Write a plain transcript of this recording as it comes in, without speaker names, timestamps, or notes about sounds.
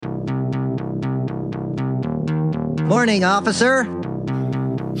Morning, officer.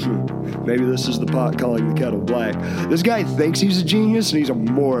 Maybe this is the pot calling the kettle black. This guy thinks he's a genius and he's a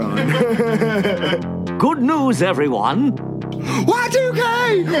moron. Good news, everyone.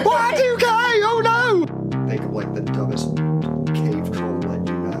 Y2K! Y2K! Oh no! Think of like the dumbest cave troll that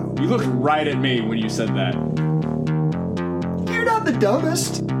you know. You looked right at me when you said that. You're not the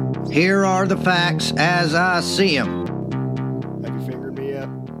dumbest. Here are the facts as I see them. Have you fingered me yet?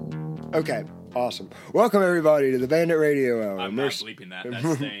 Okay. Awesome. Welcome, everybody, to the Bandit Radio Hour. I'm not bleeping that.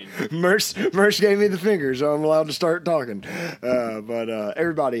 That's staying. Merce gave me the finger, so I'm allowed to start talking. But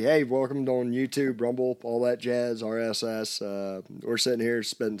everybody, hey, welcome on YouTube, Rumble, all that jazz, RSS. We're sitting here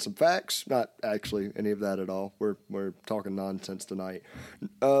spitting some facts. Not actually any of that at all. We're talking nonsense tonight.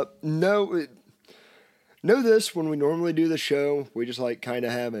 Know this, when we normally do the show, we just like kind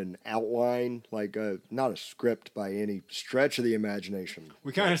of have an outline, like not a script by any stretch of the imagination.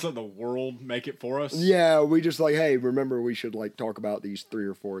 We kind of just let the world make it for us. Yeah, we just like, hey, remember we should like talk about these 3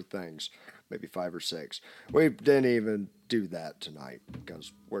 or 4 things, maybe 5 or 6. We didn't even do that tonight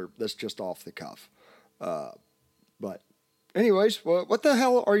because that's just off the cuff. But anyways, what the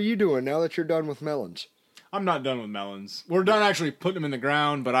hell are you doing now that you're done with melons? I'm not done with melons. We're done actually putting them in the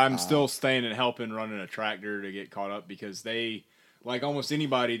ground, but I'm still staying and helping running a tractor to get caught up because they, like almost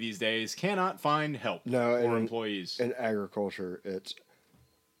anybody these days, cannot find help or employees. In agriculture, it's...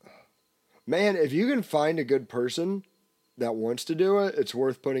 Man, if you can find a good person that wants to do it, it's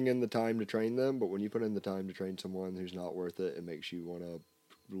worth putting in the time to train them, but when you put in the time to train someone who's not worth it, it makes you want to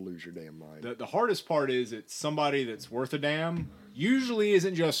lose your damn mind. The hardest part is it's somebody that's worth a damn usually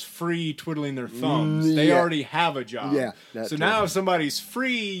isn't just free twiddling their thumbs. They already have a job. Yeah. So now if somebody's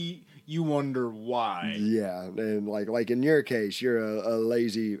free, you wonder why. Yeah, and like in your case, you're a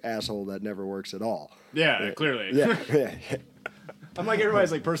lazy asshole that never works at all. Yeah, clearly. Yeah. I'm like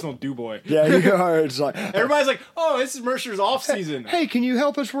everybody's like personal do-boy. Yeah, you are. It's like everybody's like, oh, this is Mercer's off season. Hey, can you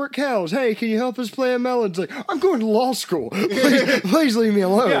help us work cows? Hey, can you help us plant melons? Like, I'm going to law school. Please leave me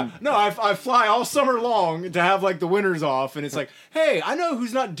alone. Yeah, no, I fly all summer long to have like the winters off, and it's like, hey, I know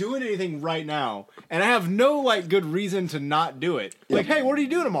who's not doing anything right now, and I have no like good reason to not do it. Like, hey, what do you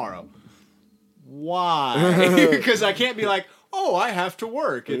do tomorrow? Why? Because I can't be like, oh, I have to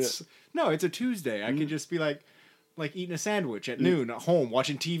work. It's a Tuesday. I can just be like eating a sandwich at noon at home,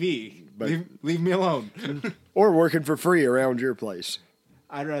 watching TV. Leave me alone. Or working for free around your place.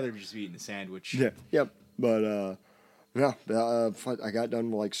 I'd rather just be eating a sandwich. Yeah. Yep. But, I got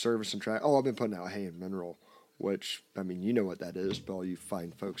done with, like, service and track. Oh, I've been putting out hay and mineral, which, I mean, you know what that is, but all you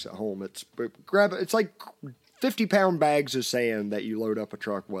fine folks at home. It's like 50-pound bags of sand that you load up a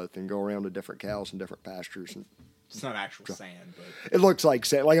truck with and go around to different cows and different pastures and... It's not actual sand, but... It looks like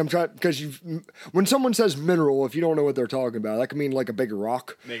sand. Like, I'm trying... Because when someone says mineral, if you don't know what they're talking about, that could mean, like, a big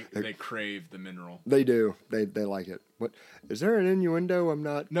rock. They crave the mineral. They do. They like it. What... Is there an innuendo? I'm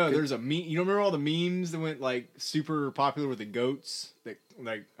not... No, there's a meme... You don't remember all the memes that went, like, super popular with the goats?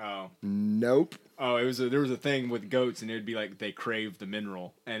 Nope. Oh, there was a thing with goats, and it would be like they crave the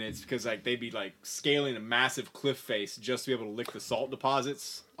mineral, and it's because like they'd be like scaling a massive cliff face just to be able to lick the salt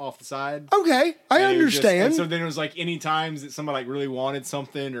deposits off the side. Okay, I understand. So then it was like any times that somebody like really wanted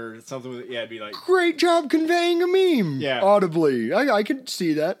something or something, it'd be like great job conveying a meme. Yeah, audibly, I could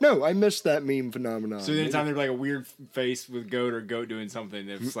see that. No, I missed that meme phenomenon. So anytime there'd be like a weird face with goat doing something,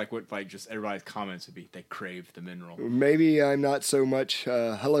 it's like what like just everybody's comments would be they crave the mineral. Maybe I'm not so much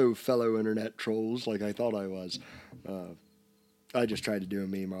hello fellow internet trolls like I thought I was. I just tried to do a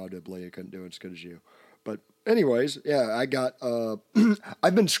meme audibly. I couldn't do it as good as you. But anyways, yeah, I got...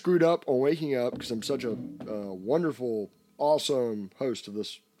 I've been screwed up on waking up because I'm such a wonderful, awesome host of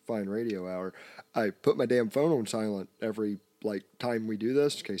this fine radio hour. I put my damn phone on silent every time we do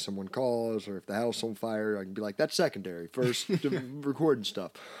this in case someone calls or if the house is on fire. I can be like, that's secondary. First, recording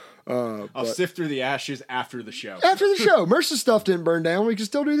stuff. I'll sift through the ashes after the show. After the show. Mercer's stuff didn't burn down. We can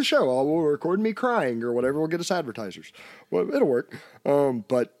still do the show. We'll record me crying or whatever. We'll get us advertisers. Well, it'll work.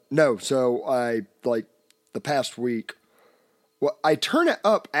 But no, so I, the past week, I turn it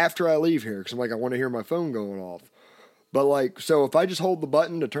up after I leave here because I'm like, I want to hear my phone going off. But so if I just hold the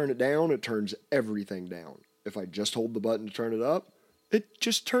button to turn it down, it turns everything down. If I just hold the button to turn it up, it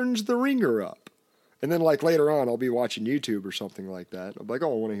just turns the ringer up. And then, later on, I'll be watching YouTube or something like that. I'm like,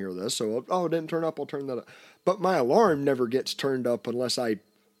 oh, I want to hear this. So, it didn't turn up. I'll turn that up. But my alarm never gets turned up unless I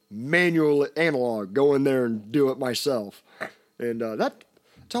manual analog, go in there and do it myself. And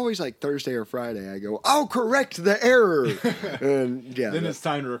it's always Thursday or Friday. I go, I'll correct the error. And, yeah. Then it's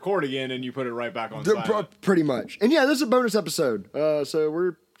time to record again, and you put it right back on silent. Pretty much. And, yeah, this is a bonus episode. So,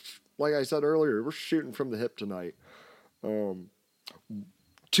 we're, like I said earlier, we're shooting from the hip tonight.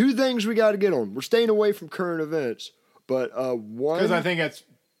 2 things we got to get on. We're staying away from current events. But one... Because I think that's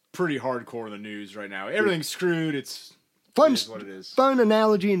pretty hardcore in the news right now. Everything's screwed. It is what it is. Fun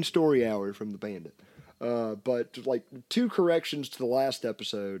analogy and story hour from the Bandit. But like 2 corrections to the last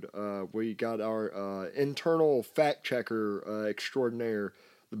episode. We got our internal fact checker extraordinaire,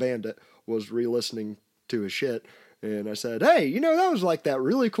 the Bandit, was re-listening to his shit. And I said, hey, that was like that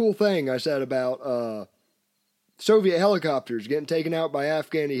really cool thing I said about Soviet helicopters getting taken out by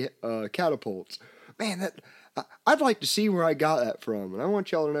Afghani catapults. Man, I'd like to see where I got that from. And I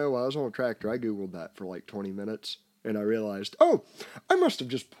want y'all to know, while I was on a tractor, I Googled that for like 20 minutes. And I realized, I must have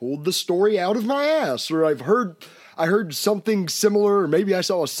just pulled the story out of my ass. Or I heard something similar. Or maybe I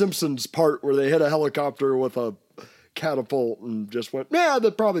saw a Simpsons part where they hit a helicopter with a catapult and just went,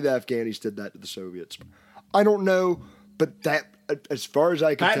 probably the Afghanis did that to the Soviets. I don't know, but that, as far as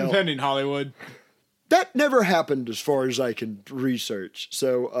I can tell... Patent pending, Hollywood. That never happened as far as I can research.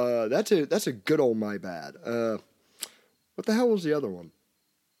 So that's a good old my bad. What the hell was the other one?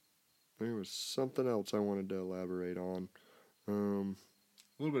 There was something else I wanted to elaborate on. A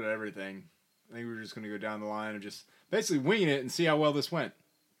little bit of everything. I think we were just going to go down the line and just basically winging it and see how well this went.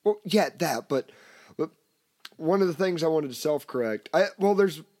 Well, yeah, that. But one of the things I wanted to self-correct. I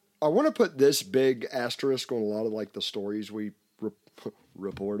want to put this big asterisk on a lot of like the stories we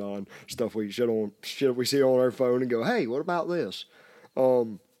report on, stuff we shit we see on our phone and go, hey, what about this?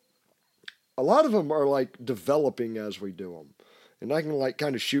 A lot of them are like developing as we do them. And I can like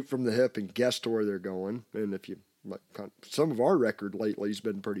kind of shoot from the hip and guess to where they're going. And if you like, some of our record lately has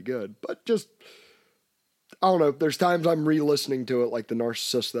been pretty good, but just, I don't know. There's times I'm re-listening to it like the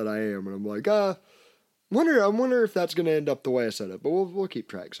narcissist that I am. And I'm like, I wonder if that's going to end up the way I said it, but we'll keep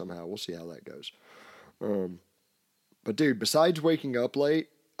track somehow. We'll see how that goes. But dude, besides waking up late,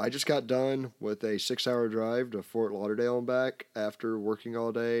 I just got done with a 6-hour drive to Fort Lauderdale and back after working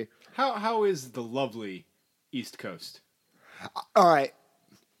all day. How is the lovely East Coast? All right.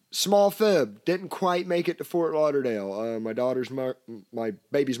 Small fib. Didn't quite make it to Fort Lauderdale. My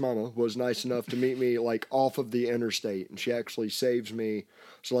baby's mama was nice enough to meet me like off of the interstate, and she actually saves me.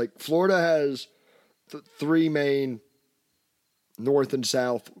 So like Florida has 3 main north and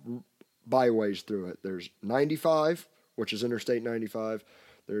south byways through it. There's 95, which is Interstate 95.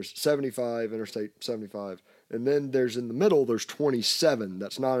 There's 75, Interstate 75. And then there's in the middle, there's 27.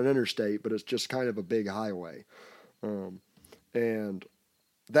 That's not an interstate, but it's just kind of a big highway. And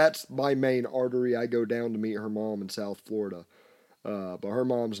that's my main artery. I go down to meet her mom in South Florida. But her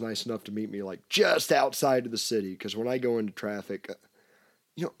mom's nice enough to meet me like just outside of the city. Because when I go into traffic,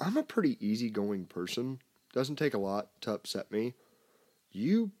 I'm a pretty easygoing person. Doesn't take a lot to upset me.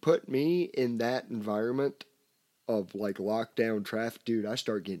 You put me in that environment of like lockdown traffic, dude, I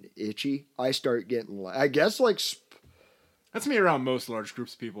start getting itchy. I start getting, I guess like... That's me around most large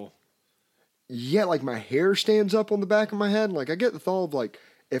groups of people. Yeah, like my hair stands up on the back of my head. Like I get the thought of like,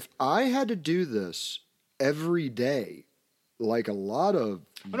 if I had to do this every day, like a lot of...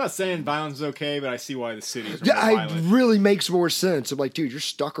 I'm not saying violence is okay, but I see why the city's violent. It really makes more sense. I'm like, dude, you're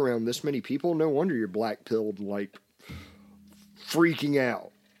stuck around this many people. No wonder you're black-pilled and like freaking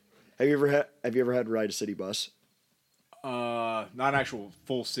out. Have you ever had to ride a city bus? Not an actual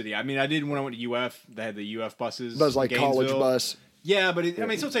full city. I mean, I did when I went to UF. They had the UF buses. That was like college bus. Yeah, but it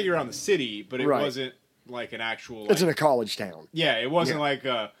still take you around the city, but it wasn't like an actual... It's in a college town. Yeah, it wasn't like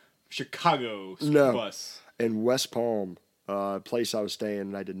a Chicago bus. In West Palm, place I was staying,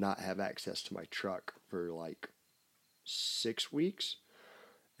 and I did not have access to my truck for like 6 weeks,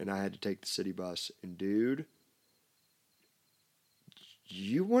 and I had to take the city bus. And dude,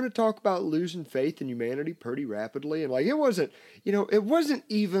 you want to talk about losing faith in humanity pretty rapidly? And like, it wasn't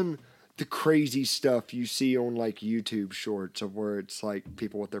even the crazy stuff you see on like YouTube shorts of where it's like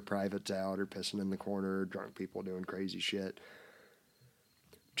people with their privates out or pissing in the corner, or drunk people doing crazy shit.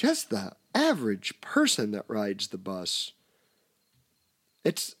 Just the average person that rides the bus.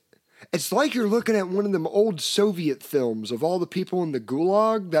 It's like you're looking at one of them old Soviet films of all the people in the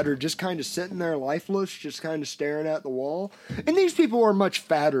gulag that are just kind of sitting there lifeless, just kind of staring at the wall. And these people are much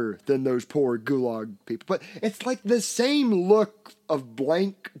fatter than those poor gulag people. But it's like the same look of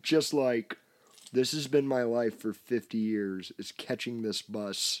blank, just like, this has been my life for 50 years, is catching this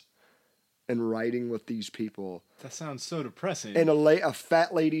bus and riding with these people. That sounds so depressing. And a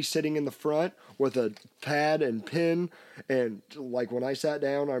fat lady sitting in the front with a pad and pen. And like when I sat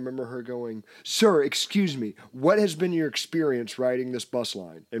down, I remember her going, "Sir, excuse me, what has been your experience riding this bus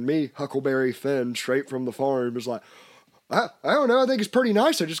line?" And me, Huckleberry Finn, straight from the farm, is like, I don't know, I think it's pretty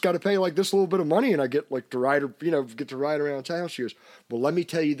nice. I just got to pay like this little bit of money and I get like to ride, get to ride around town. She goes, "Well, let me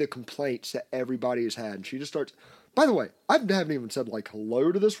tell you the complaints that everybody has had." And she just starts, By the way, I haven't even said like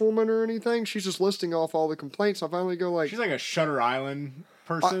hello to this woman or anything. She's just listing off all the complaints. I finally go like, she's like a Shutter Island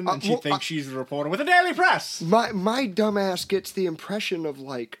person, and she thinks she's a reporter with the Daily Press. My dumbass gets the impression of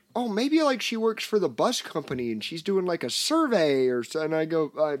like, oh, maybe like she works for the bus company and she's doing like a survey or so. And I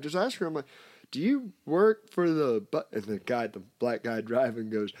go, I just ask her, I'm like, do you work for the bus? And the black guy driving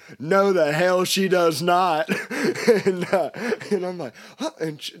goes, no, the hell she does not. and I'm like, huh?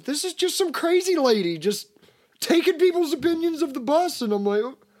 And this is just some crazy lady just taking people's opinions of the bus. And I'm like,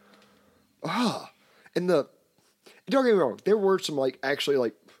 and don't get me wrong, there were some like actually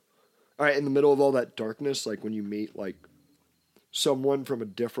like, all right, in the middle of all that darkness, like when you meet like someone from a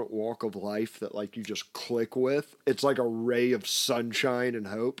different walk of life that like you just click with, it's like a ray of sunshine and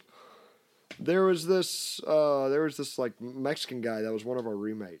hope. There was this like Mexican guy that was one of our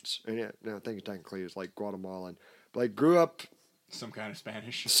roommates, and yeah, no, I think technically he was like Guatemalan, but like grew up some kind of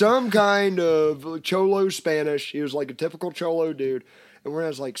Spanish, some kind of Cholo Spanish. He was like a typical Cholo dude, and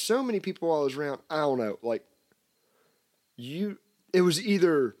whereas like so many people I was around, I don't know, like it was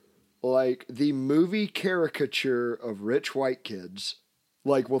either like the movie caricature of rich white kids,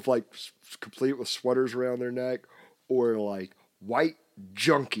 like with like complete with sweaters around their neck, or like white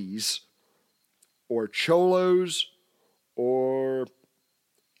junkies. Or cholos, or...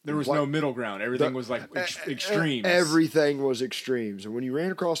 There was no middle ground. Everything was like extremes. Everything was extremes. And when you ran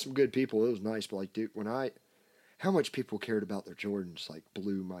across some good people, it was nice. But like, dude, how much people cared about their Jordans, like,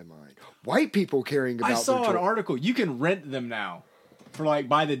 blew my mind. White people caring about their Jordans. I saw an article. You can rent them now for like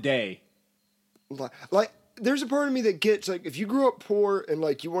by the day. Like, there's a part of me that gets, like, if you grew up poor and,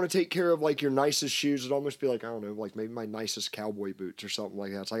 like, you want to take care of, like, your nicest shoes, it'd almost be like, I don't know, like, maybe my nicest cowboy boots or something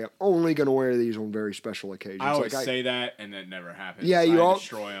like that. It's like, I'm only going to wear these on very special occasions. I always say that, and that never happens. Yeah,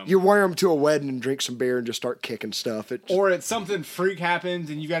 destroy them. You wear them to a wedding and drink some beer and just start kicking stuff. Or it's something freak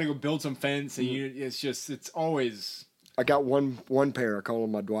happens, and you got to go build some fence, and it's always... I got one pair, I call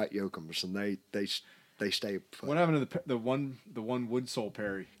them my Dwight Yoakams, and they stay put. What happened to the one wood sole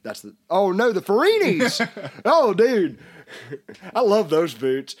Perry? The Farinis. Oh, dude, I love those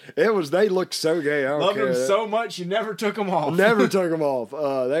boots. They looked so gay. I loved them so much you never took them off. Never took them off.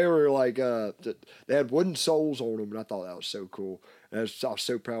 They were like they had wooden soles on them, and I thought that was so cool. And I was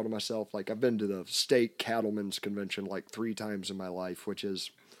so proud of myself. Like, I've been to the state cattlemen's convention like 3 times in my life, which is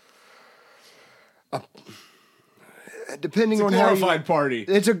depending on how glorified party.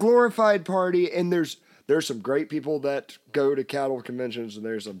 It's a glorified party, and there's some great people that go to cattle conventions, and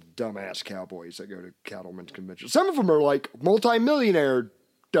there's some dumbass cowboys that go to cattlemen's conventions. Some of them are like multi-millionaire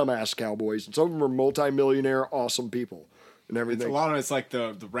dumbass cowboys, and some of them are multi-millionaire awesome people and everything. A lot of it's like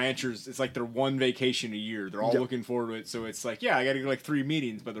the ranchers. It's like their one vacation a year. They're all looking forward to it. So it's like, yeah, I got to go like 3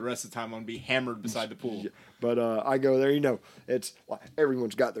 meetings, but the rest of the time I'm gonna be hammered beside the pool. Yeah. But I go there, it's like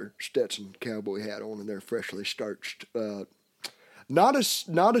everyone's got their Stetson cowboy hat on and they're freshly starched. Not a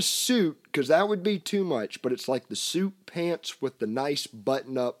suit, because that would be too much, but it's like the suit pants with the nice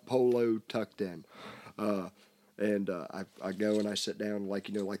button-up polo tucked in. And I go and I sit down, like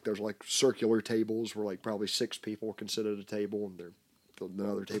there's like circular tables where like probably 6 people can sit at a table, and there's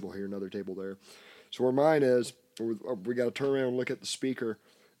another table here, another table there. So where mine is, we got to turn around and look at the speaker.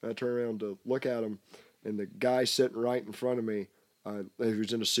 And I turn around to look at him, and the guy sitting right in front of me,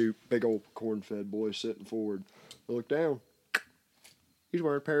 who's in a suit, big old corn-fed boy sitting forward. I look down. He's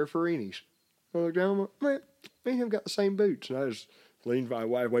wearing a pair of Farinis. I look down, I'm like, man, me and him got the same boots. And I just I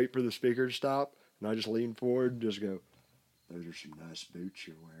wait for the speaker to stop, and I just lean forward and just go, those are some nice boots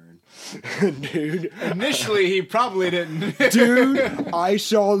you're wearing. Dude. Initially, he probably didn't. Dude, I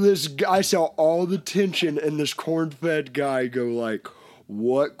saw all the tension in this corn-fed guy go like,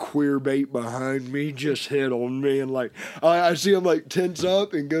 what queer bait behind me just hit on me? And like, I see him like tense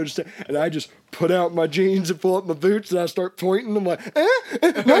up and go to and I just put out my jeans and pull up my boots, and I start pointing. I'm like,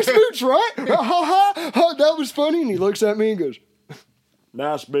 nice boots, right? Ha ha, that was funny. And he looks at me and goes,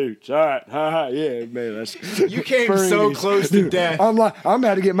 nice boots. All right, ha ha, yeah, man. That's you came so close to death. I'm like, I'm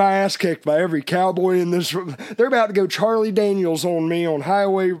about to get my ass kicked by every cowboy in this room. They're about to go Charlie Daniels on me on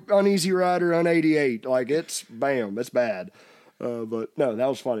Highway Uneasy Rider on 88. Like, it's bam, it's bad. But no, that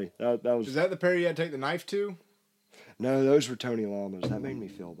was funny. That was. Is that the pair you had to take the knife to? No, those were Tony Llamas. That made me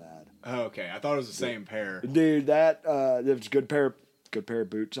feel bad. Oh, okay, I thought it was the same pair. Dude, that was a good pair of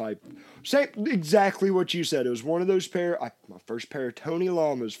boots. I say exactly what you said. It was one of those my first pair of Tony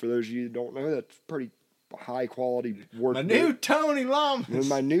Llamas. For those of you that don't know, that's pretty high quality work. My new Tony Llamas.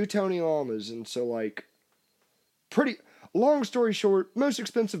 My new Tony Llamas, and so like pretty. Long story short, most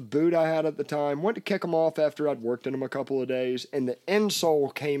expensive boot I had at the time. Went to kick them off after I'd worked in them a couple of days, and the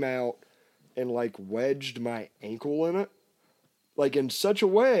insole came out and like wedged my ankle in it, like in such a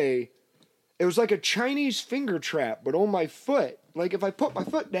way. it was like a Chinese finger trap, but on my foot. Like, if I put my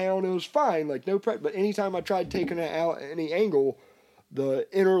foot down, it was fine, like, no pressure. But anytime I tried taking it out at any angle, the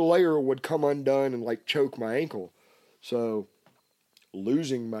inner layer would come undone and, like, choke my ankle. So,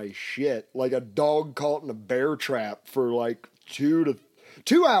 losing my shit, like a dog caught in a bear trap for, like, 2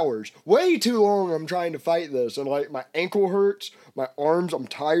 hours. Way too long I'm trying to fight this. And, like, my ankle hurts, my arms, I'm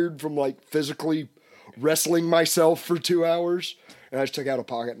tired from, like, physically wrestling myself for 2 hours. And I just took out a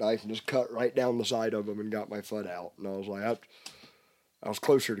pocket knife and just cut right down the side of them and got my foot out. And I was like, I was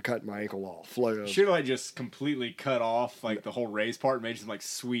closer to cutting my ankle off. Should have, like, just completely cut off, like, the whole raised part and made some, like,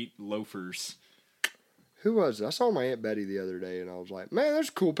 sweet loafers. Who was it? I saw my Aunt Betty the other day, and I was like, man, there's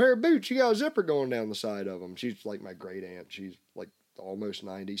a cool pair of boots. You got a zipper going down the side of them. She's like my great aunt. She's, like, almost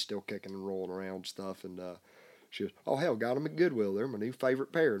 90, still kicking and rolling around stuff. And she was, oh, hell, got them at Goodwill. They're my new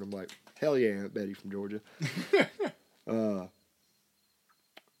favorite pair. And I'm like, hell yeah, Aunt Betty from Georgia.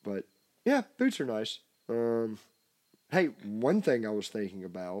 But, yeah, boots are nice. Hey, one thing I was thinking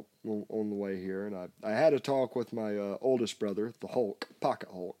about on the way here, and I had a talk with my oldest brother, the Hulk, Pocket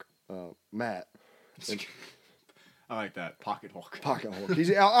Hulk, Matt. And, I like that, Pocket Hulk. Pocket Hulk.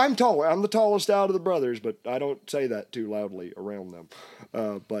 I'm taller. I'm the tallest out of the brothers, but I don't say that too loudly around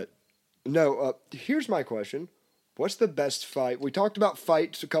them. But, no, here's my question. What's the best fight? We talked about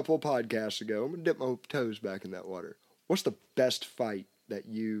fights a couple of podcasts ago. I'm going to dip my toes back in that water. What's the best fight that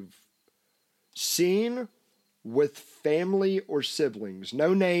you've seen with family or siblings?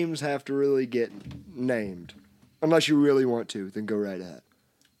 No names have to really get named. Unless you really want to, then go right ahead.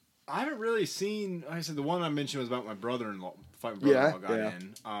 I haven't really seen, like I said, the one I mentioned was about my brother-in-law, fight my brother-in-law got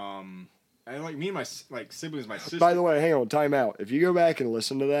in. And like me and my siblings, my sister. By the way, hang on, time out. If you go back and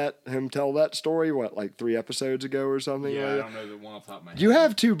listen to that, him tell that story, like 3 episodes ago or something? Yeah, like I that? don't know the one off the top of my head. You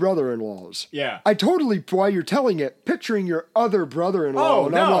have 2 brother-in-laws. Yeah. I totally, while you're telling it, picturing your other brother-in-law. Oh,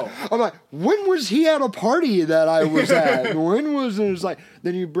 and no. I'm like, when was he at a party that I was at? When was it? It's like,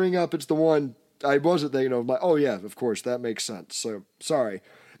 then you bring up, it's the one I wasn't thinking of. I'm like, oh yeah, of course, that makes sense. So, sorry.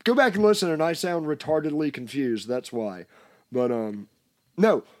 Go back and listen, and I sound retardedly confused. That's why. But,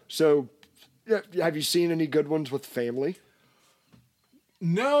 no. So, have you seen any good ones with family?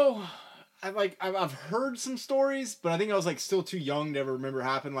 No. I've heard some stories, but I think I was like still too young to ever remember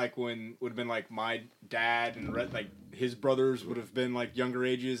happened. Like when would have been like my dad and like his brothers would have been like younger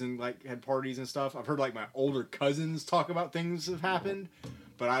ages and like had parties and stuff. I've heard like my older cousins talk about things that have happened,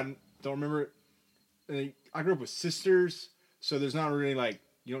 but I don't remember. I grew up with sisters, so there's not really like.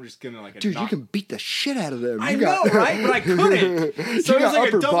 You don't just get in like a dude. You can beat the shit out of them. I know, right? But I couldn't. So you it was got like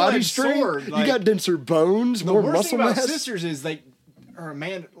upper a body strength. sword. You got denser bones, The more worst muscle thing about mass. sisters is like, or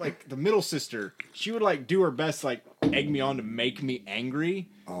Amanda, like the middle sister, she would like do her best, to, like egg me on to make me angry.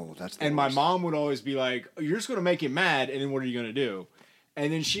 Oh, that's. And my mom would always be like, oh, "You're just gonna make him mad, and then what are you gonna do?"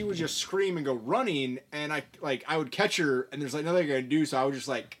 And then she would just scream and go running, and I would catch her, and there's like nothing I could do, so I would just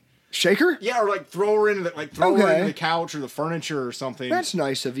like. Shake her? Yeah, or like throw her into her into the couch or the furniture or something. That's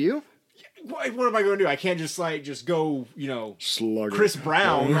nice of you. What am I going to do? I can't just go, Slugger. Chris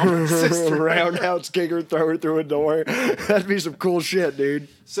Brown on my sister. Roundhouse kicker, throw her through a door. That'd be some cool shit, dude.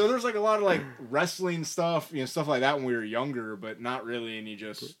 So there's like a lot of like wrestling stuff, stuff like that when we were younger, but not really any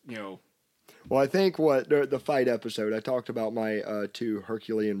just, Well, I think the fight episode, I talked about my 2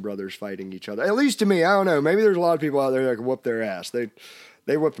 Herculean brothers fighting each other. At least to me, I don't know. Maybe there's a lot of people out there that can whoop their ass.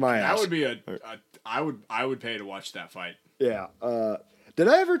 They whipped my ass. That would be I would pay to watch that fight. Yeah. Did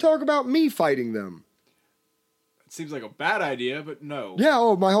I ever talk about me fighting them? It seems like a bad idea, but no.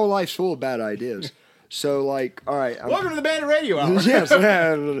 Yeah, my whole life's full of bad ideas. So, like, all right. Welcome to the Bandit Radio Hour.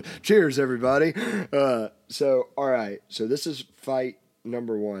 Yes. Cheers, everybody. So, all right. So, this is fight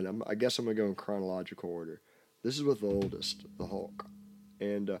number 1. I guess I'm going to go in chronological order. This is with the oldest, the Hulk.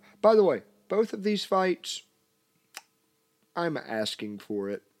 And, by the way, both of these fights, I'm asking for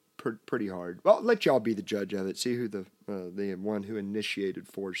it pretty hard. Well, I'll let y'all be the judge of it. See who the one who initiated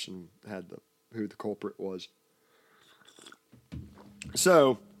force and who the culprit was.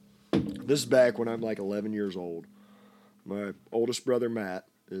 So, this is back when I'm like 11 years old. My oldest brother, Matt,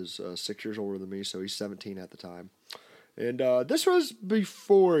 is 6 years older than me, so he's 17 at the time. And this was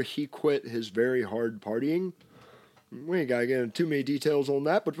before he quit his very hard partying. We ain't got to get into too many details on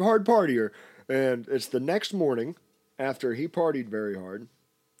that, but hard partier. And it's the next morning after he partied very hard.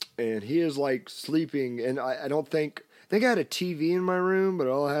 And he is like sleeping, and I think I had a TV in my room, but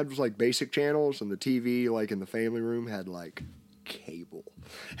all I had was like basic channels, and the TV like in the family room had like cable.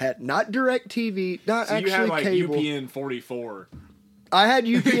 Had not direct TV, not so actually you had like cable. UPN 44. I had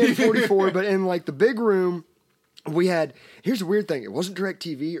UPN 44, but in like the big room, we had, here's the weird thing, it wasn't direct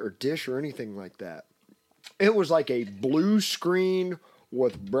TV or dish or anything like that. It was like a blue screen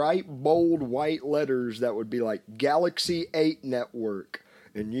with bright, bold white letters that would be like Galaxy 8 Network.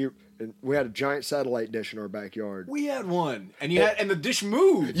 And we had a giant satellite dish in our backyard. We had one, and the dish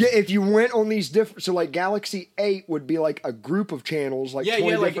moved. Yeah, if you went on these different, so like Galaxy 8 would be like a group of channels, like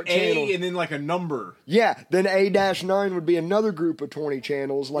 20 like different A channels. and then like a number. Yeah, then A-9 would be another group of 20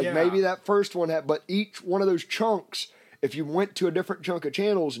 channels. Like maybe that first one had, but each one of those chunks, if you went to a different chunk of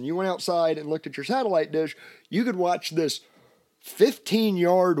channels and you went outside and looked at your satellite dish, you could watch this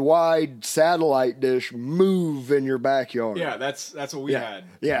 15-yard wide satellite dish move in your backyard. Yeah, that's what we had.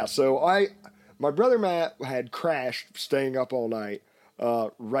 Yeah, so my brother Matt had crashed staying up all night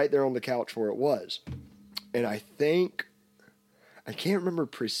right there on the couch where it was. And I can't remember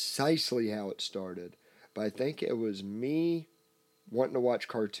precisely how it started, but I think it was me wanting to watch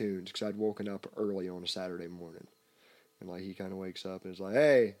cartoons because I'd woken up early on a Saturday morning. And like he kind of wakes up and is like,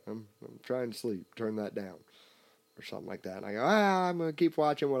 "Hey, I'm trying to sleep. Turn that down." Or something like that. And I go, I'm going to keep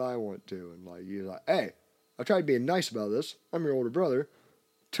watching what I want to. And like, he's like, "Hey, I tried being nice about this. I'm your older brother.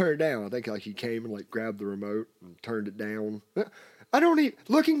 Turn it down." I think like he came and like grabbed the remote and turned it down.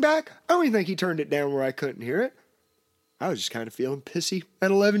 Looking back, I don't even think he turned it down where I couldn't hear it. I was just kind of feeling pissy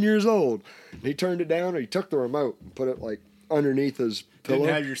at 11 years old. And he turned it down, or he took the remote and put it like underneath his pillow.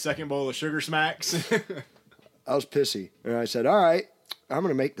 Didn't have your second bowl of Sugar Smacks. I was pissy. And I said, all right, I'm going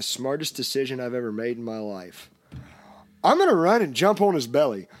to make the smartest decision I've ever made in my life. I'm going to run and jump on his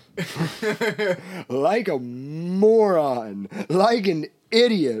belly. Like a moron. Like an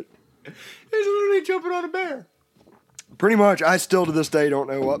idiot. He's literally jumping on a bear. Pretty much. I still to this day don't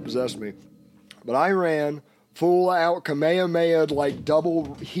know what possessed me. But I ran full out Kamehameha, like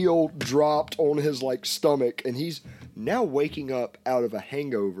double heel dropped on his like stomach. And he's now waking up out of a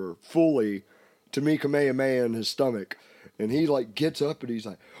hangover fully to me Kamehameha in his stomach. And he like gets up and he's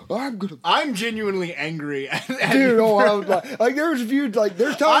like, I'm genuinely angry at dude, you. I was like there's a few, like,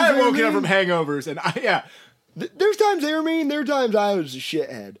 there's times I've woken up from hangovers and there's times they were mean, there are times I was a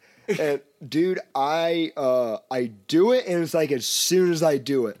shithead. And dude, I do it, and it's like as soon as I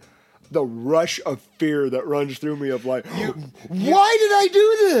do it, the rush of fear that runs through me of like, why did I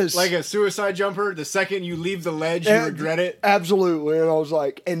do this? Like a suicide jumper, the second you leave the ledge, you regret it. Absolutely. And I was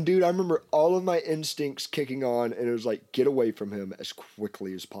like, and dude, I remember all of my instincts kicking on, and it was like, get away from him as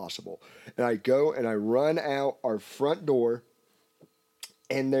quickly as possible. And I go and I run out our front door,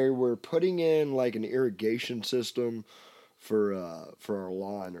 and they were putting in like an irrigation system for our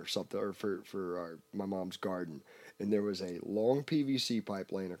lawn or something, or for my mom's garden. And there was a long PVC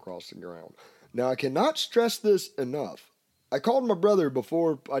pipe laying across the ground. Now, I cannot stress this enough. I called my brother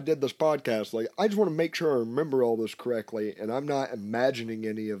before I did this podcast. Like, I just want to make sure I remember all this correctly, and I'm not imagining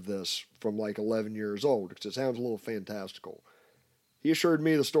any of this from like 11 years old, because it sounds a little fantastical. He assured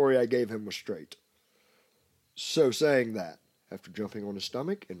me the story I gave him was straight. So, saying that, after jumping on his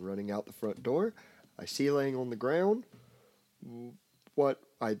stomach and running out the front door, I see laying on the ground what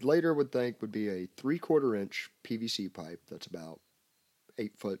I later would think would be a 3/4 inch PVC pipe that's about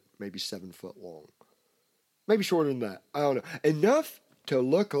 8 foot, maybe 7 foot long. Maybe shorter than that. I don't know. Enough to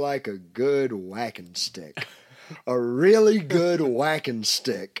look like a good whacking stick. A really good whacking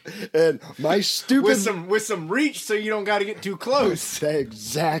stick. And my stupid... With some reach so you don't got to get too close.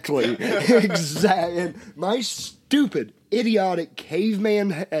 Exactly. Exactly. And my stupid, idiotic caveman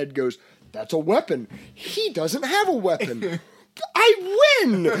head goes, that's a weapon. He doesn't have a weapon. I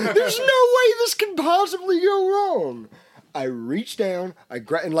win! There's no way this can possibly go wrong. I reach down,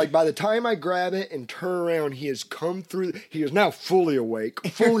 and like by the time I grab it and turn around, he has come through. He is now fully awake,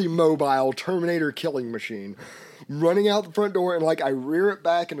 fully mobile, Terminator killing machine, running out the front door, and like I rear it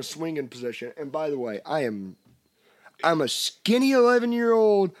back in a swinging position. And by the way, I'm a skinny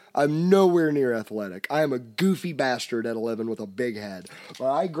 11-year-old. I'm nowhere near athletic. I am a goofy bastard at 11 with a big head.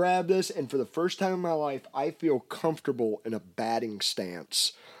 But I grab this, and for the first time in my life, I feel comfortable in a batting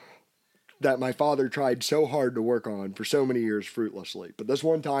stance that my father tried so hard to work on for so many years fruitlessly. But this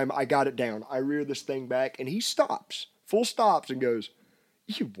one time, I got it down. I rear this thing back, and he stops, full stops, and goes,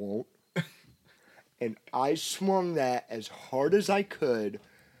 "You won't." And I swung that as hard as I could.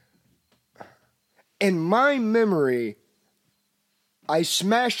 In my memory, I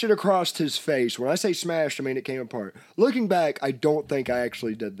smashed it across his face. When I say smashed, I mean it came apart. Looking back, I don't think I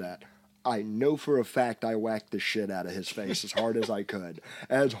actually did that. I know for a fact I whacked the shit out of his face as hard as I could.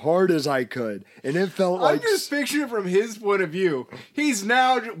 As hard as I could. And it felt like... I'm just picturing from his point of view. He's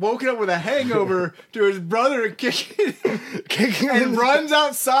now woken up with a hangover to his brother kicking and runs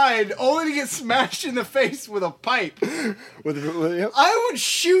outside only to get smashed in the face with a pipe. Yep. I would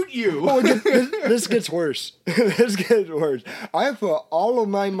shoot you. Oh, this gets worse. This gets worse. I put all of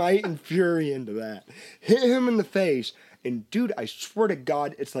my might and fury into that. Hit him in the face. And dude, I swear to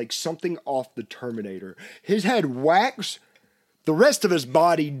God, it's like something off the Terminator. His head whacks, the rest of his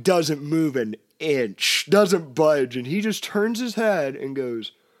body doesn't move an inch, doesn't budge, and he just turns his head and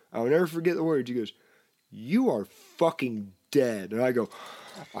goes, I'll never forget the words, he goes, "You are fucking dead." And I go,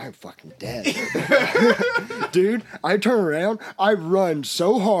 I'm fucking dead. Dude, I turn around, I run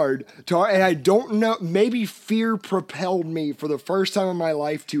so hard, and I don't know, maybe fear propelled me for the first time in my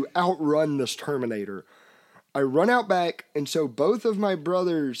life to outrun this Terminator. I run out back, and so both of my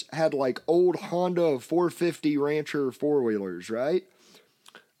brothers had like old Honda 450 Rancher four-wheelers, right?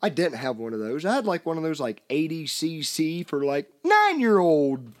 I didn't have one of those. I had like one of those like 80cc for like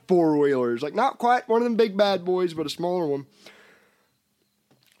 9-year-old four-wheelers. Like not quite one of them big bad boys, but a smaller one.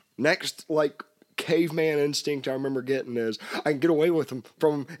 Next, like, caveman instinct I remember getting is I can get away with them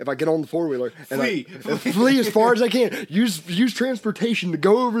from if I get on the four-wheeler and flee as far as I can. Use transportation to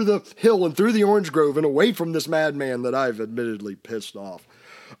go over the hill and through the orange grove and away from this madman that I've admittedly pissed off.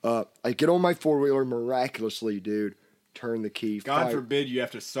 I get on my four-wheeler miraculously, dude. Turn the key. God forbid you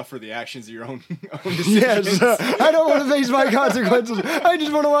have to suffer the actions of your own decisions. Yes, I don't want to face my consequences. I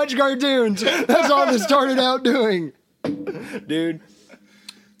just want to watch cartoons. That's all this started out doing. Dude.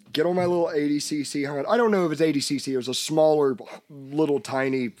 Get on my little 80cc Honda. I don't know if it's 80cc. It was a smaller, little,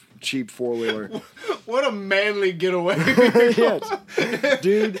 tiny, cheap four-wheeler. What a manly getaway. Yes.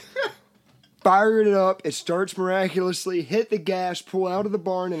 Dude, fired it up. It starts miraculously. Hit the gas, pull out of the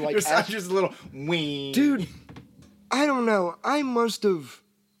barn, and like... Just a little wing. Dude, I don't know. I must have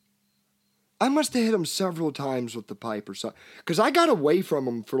hit him several times with the pipe or something. Because I got away from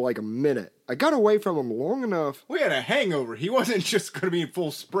him for like a minute. I got away from him long enough. We had a hangover. He wasn't just going to be in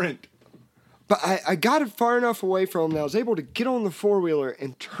full sprint. But I got it far enough away from him that I was able to get on the four-wheeler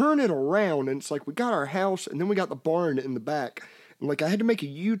and turn it around. And it's like we got our house and then we got the barn in the back. And like I had to make a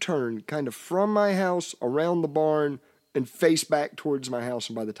U-turn kind of from my house around the barn and face back towards my house.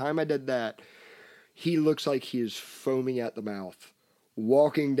 And by the time I did that, he looks like he is foaming at the mouth.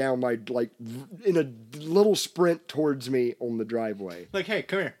 Walking down my, like, in a little sprint towards me on the driveway. Like, hey,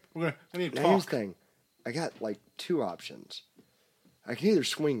 come here. I need to talk. Here's the thing. I got, like, two options. I can either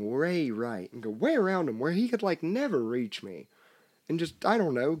swing way right and go way around him where he could, like, never reach me. And just, I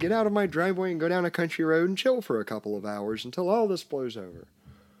don't know, get out of my driveway and go down a country road and chill for a couple of hours until all this blows over.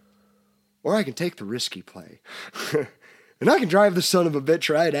 Or I can take the risky play. And I can drive the son of a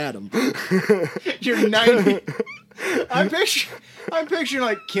bitch right at him. You're 90. I'm picturing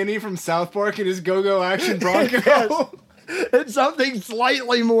like Kenny from South Park in his go-go action Bronco. Yes. It's something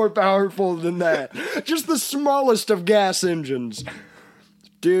slightly more powerful than that. Just the smallest of gas engines.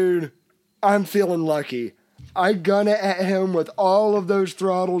 Dude, I'm feeling lucky. I gun it at him with all of those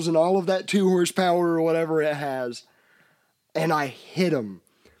throttles and all of that 2 horsepower or whatever it has. And I hit him.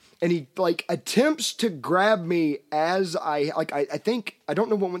 And he, like, attempts to grab me as I think, I don't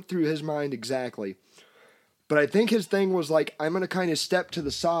know what went through his mind exactly. But I think his thing was like, I'm going to kind of step to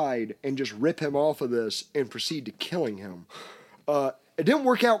the side and just rip him off of this and proceed to killing him. It didn't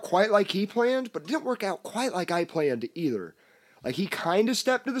work out quite like he planned, but it didn't work out quite like I planned either. Like, he kind of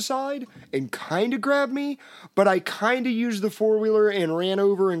stepped to the side and kind of grabbed me, but I kind of used the four-wheeler and ran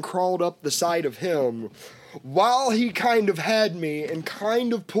over and crawled up the side of him while he kind of had me and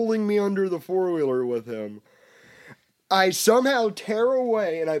kind of pulling me under the four-wheeler with him. I somehow tear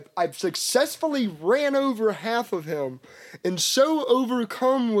away, and I've successfully ran over half of him, and so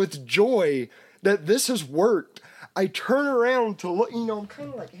overcome with joy that this has worked, I turn around to look, I'm kind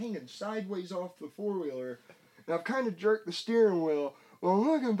of like hanging sideways off the four-wheeler, and I've kind of jerked the steering wheel. Well, I'm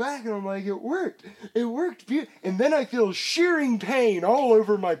looking back, and I'm like, it worked. It worked. And then I feel shearing pain all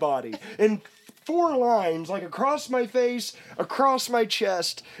over my body, and 4 lines, like across my face, across my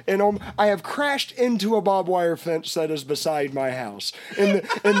chest, and I have crashed into a barbed wire fence that is beside my house. And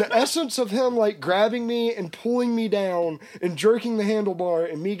the essence of him, like, grabbing me and pulling me down and jerking the handlebar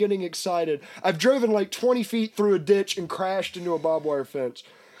and me getting excited, I've driven like 20 feet through a ditch and crashed into a barbed wire fence.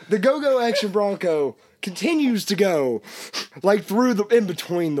 The Go-Go Action Bronco continues to go, like, in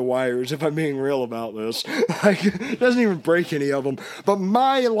between the wires, if I'm being real about this. Like, it doesn't even break any of them. But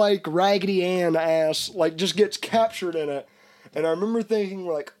my, like, Raggedy Ann ass, like, just gets captured in it. And I remember thinking,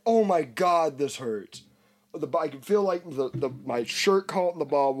 like, oh my God, this hurts. I can feel, like, my shirt caught in the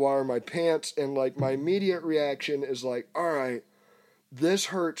barbed wire, my pants, and, like, my immediate reaction is, like, all right, this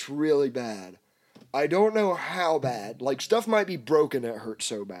hurts really bad. I don't know how bad. Like, stuff might be broken, it hurts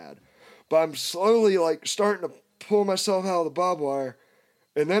so bad. But I'm slowly, like, starting to pull myself out of the barbed wire.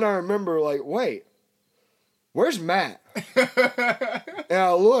 And then I remember, like, wait, where's Matt? And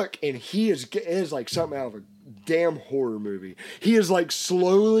I look, and he is like something out of a damn horror movie. He is, like,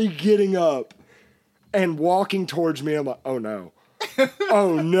 slowly getting up. and walking towards me. I'm like, oh no.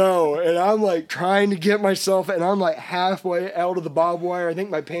 Oh no. And I'm like trying to get myself, and I'm like halfway out of the barbed wire. I think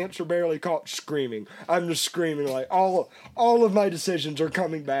my pants are barely caught, screaming. I'm just screaming, like all of my decisions are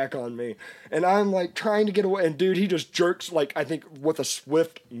coming back on me. And I'm like trying to get away. And dude, he just jerks, like I think with a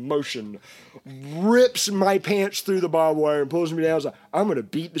swift motion, rips my pants through the barbed wire and pulls me down. I was like, I'm going to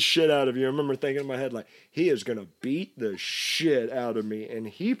beat the shit out of you. I remember thinking in my head, like, he is going to beat the shit out of me. And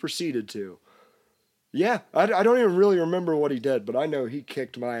he proceeded to. Yeah, I don't even really remember what he did, but I know he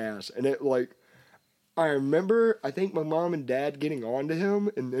kicked my ass. And it, like, I remember, I think my mom and dad getting on to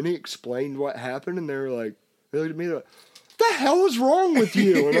him, and then he explained what happened, and they looked at me like, what the hell is wrong with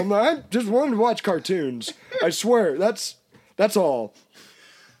you? And I'm like, I just wanted to watch cartoons. I swear, that's all.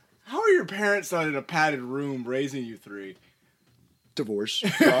 How are your parents not in a padded room raising you three? Divorce.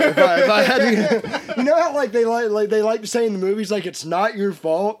 If I had to, you know how, like, they like to say in the movies, like, it's not your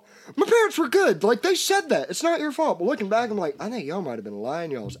fault? My parents were good. Like, they said that. It's not your fault. But looking back, I'm like, I think y'all might have been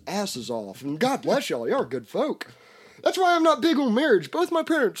lying y'all's asses off. And God bless y'all. Y'all are good folk. That's why I'm not big on marriage. Both my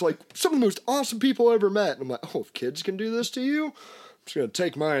parents, like, some of the most awesome people I ever met. And I'm like, oh, if kids can do this to you, I'm just going to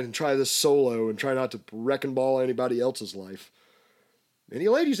take mine and try this solo and try not to wrecking ball anybody else's life. Any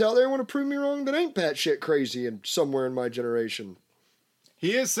ladies out there want to prove me wrong that ain't batshit crazy and somewhere in my generation?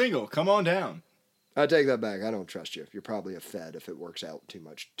 He is single. Come on down. I take that back. I don't trust you. You're probably a fed if it works out too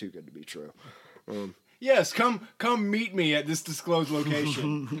good to be true. Yes, come meet me at this disclosed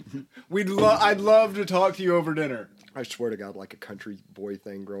location. I'd love to talk to you over dinner. I swear to God, like a country boy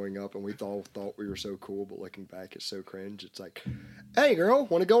thing growing up, and we all thought we were so cool, but looking back, it's so cringe. It's like, hey girl,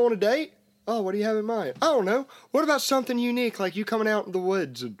 want to go on a date? Oh, what do you have in mind? I don't know. What about something unique, like you coming out in the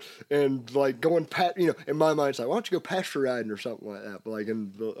woods and like going in my mind, it's like, why don't you go pasture riding or something like that? But like,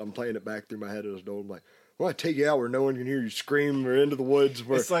 I'm playing it back through my head as an adult. I'm like, well, I take you out where no one can hear you scream or into the woods.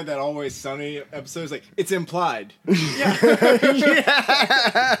 Where... It's like that Always Sunny episode. It's like, it's implied. Yeah.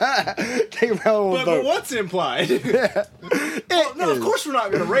 Take them out on a boat. But what's implied? Yeah. Well, no, of course we're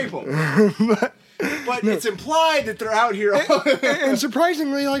not going to rape them. But no. It's implied that they're out here. And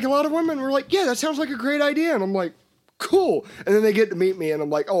surprisingly, like a lot of women were like, yeah, that sounds like a great idea. And I'm like, cool. And then they get to meet me and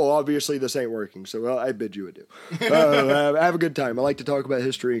I'm like, oh, obviously this ain't working. So I bid you adieu. Have a good time. I like to talk about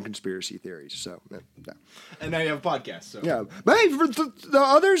history and conspiracy theories. So, no. And now you have a podcast. So. Yeah. But hey, for the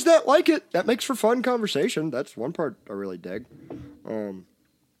others that like it, that makes for fun conversation. That's one part I really dig.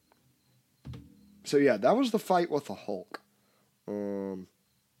 So yeah, that was the fight with the Hulk.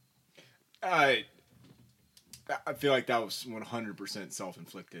 I feel like that was 100%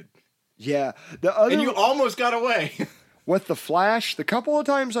 self-inflicted. Yeah. And you almost got away. With the Flash, the couple of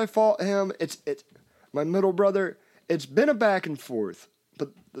times I fought him, it's my middle brother, it's been a back and forth.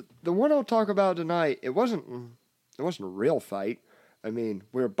 But the one I'll talk about tonight, it wasn't a real fight. I mean,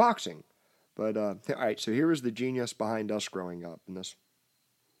 we were boxing. But, all right, so here was the genius behind us growing up, and this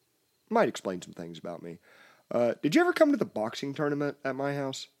might explain some things about me. Did you ever come to the boxing tournament at my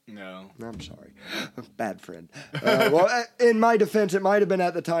house? No. I'm sorry. Bad friend. Well, in my defense, it might have been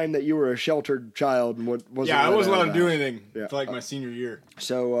at the time that you were a sheltered child and wasn't. Yeah, I wasn't allowed to do anything for like my senior year.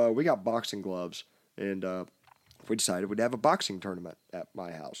 So we got boxing gloves, and we decided we'd have a boxing tournament at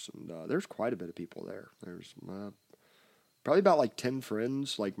my house. And there's quite a bit of people there. There's probably about like 10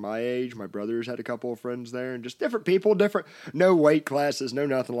 friends, like my age. My brothers had a couple of friends there, and just different people, no weight classes, no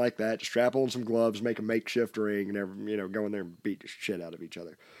nothing like that. Just strap on some gloves, make a makeshift ring, and go in there and beat the shit out of each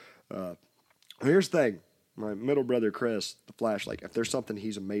other. Here's the thing. My middle brother, Chris, the Flash, like, if there's something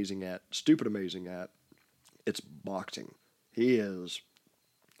he's stupid amazing at, it's boxing.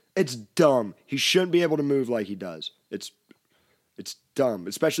 It's dumb. He shouldn't be able to move like he does. It's dumb,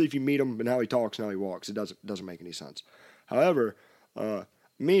 especially if you meet him and how he talks and how he walks. It doesn't make any sense. However,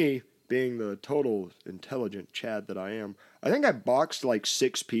 me being the total intelligent Chad that I am, I think I boxed like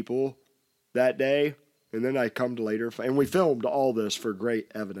 6 people that day, and then I come to later, and we filmed all this for great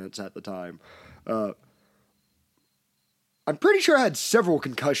evidence at the time. I'm pretty sure I had several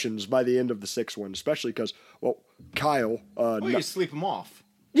concussions by the end of the 6th one, especially because, Kyle... you sleep him off.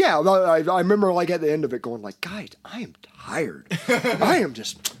 Yeah, I remember like at the end of it going like, guys, I am tired. I am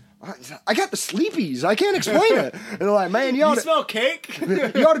just... I got the sleepies. I can't explain it. And they're like, man, you smell cake?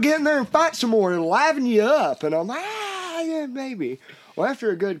 You ought to get in there and fight some more and liven you up. And I'm like, yeah, maybe. Well,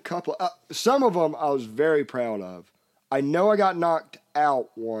 after a good couple, some of them I was very proud of. I know I got knocked out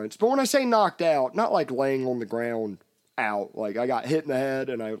once, but when I say knocked out, not like laying on the ground out. Like I got hit in the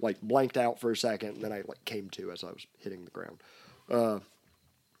head and I like blanked out for a second, and then I like came to as I was hitting the ground.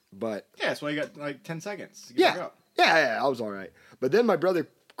 But yeah, that's why you got like 10 seconds to get back up. Yeah, I was all right. But then my brother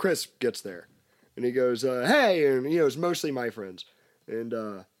Chris gets there, and he goes, hey, and it's mostly my friends, and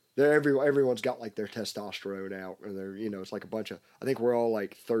Everyone's got like their testosterone out, and they're it's like a bunch of. I think we're all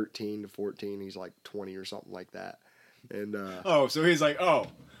like 13 to 14. He's like 20 or something like that, and so he's like, oh.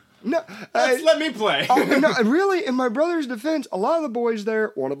 No, let me play. No, really, in my brother's defense, a lot of the boys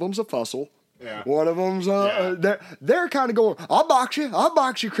there, one of them's a fussel. Yeah. One of them's they're kind of going, I'll box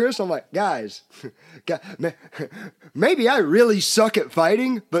you, Chris. I'm like, guys, maybe I really suck at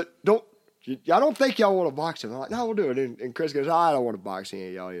fighting, but I don't think y'all want to box him. I'm like, no, we'll do it. And Chris goes, I don't want to box any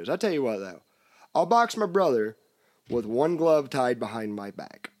of y'all. I'll tell you what though, I'll box my brother with one glove tied behind my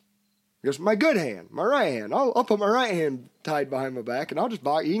back. He goes, my good hand, my right hand. I'll put my right hand tied behind my back, and I'll just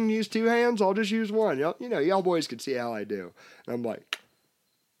box. You can use two hands. I'll just use one. Y'all boys can see how I do. And I'm like,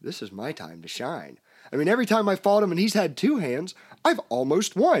 this is my time to shine. I mean, every time I fought him and he's had two hands, I've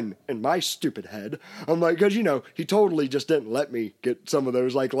almost won in my stupid head. I'm like, because, he totally just didn't let me get some of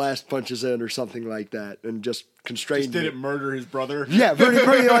those, like, last punches in or something like that and just constrained me. Just didn't murder his brother? Yeah,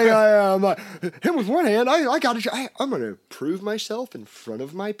 pretty like, I'm like, him with one hand, I'm going to prove myself in front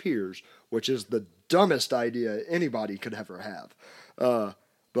of my peers, which is the dumbest idea anybody could ever have.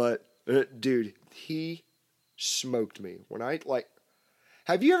 But, dude, he smoked me.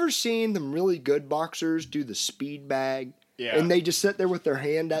 Have you ever seen them really good boxers do the speed bag? Yeah. And they just sit there with their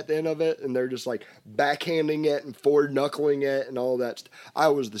hand at the end of it, and they're just like backhanding it and forward knuckling it and all that. I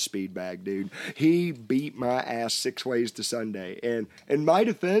was the speed bag, dude. He beat my ass 6 ways to Sunday. And in my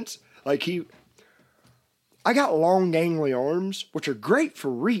defense, I got long, gangly arms, which are great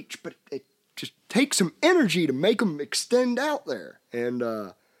for reach, but it just takes some energy to make them extend out there. And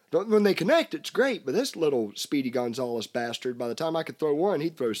when they connect, it's great. But this little Speedy Gonzalez bastard, by the time I could throw one,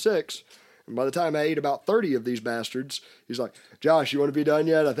 he'd throw 6. And by the time I ate about 30 of these bastards, he's like, Josh, you want to be done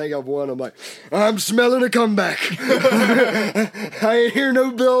yet? I think I've won. I'm like, I'm smelling a comeback. I ain't hear no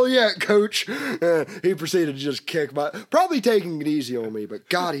bill yet, coach. He proceeded to just kick probably taking it easy on me, but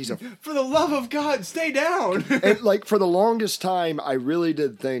God, he's a... For the love of God, stay down. And for the longest time, I really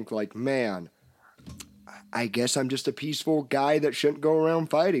did think, man, I guess I'm just a peaceful guy that shouldn't go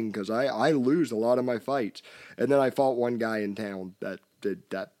around fighting because I lose a lot of my fights. And then I fought one guy in town that did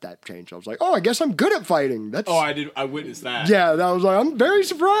that changed. I was like, oh, I guess I'm good at fighting. I witnessed that. Yeah, that was like, I'm very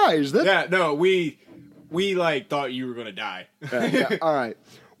surprised. We thought you were gonna die. Yeah. All right,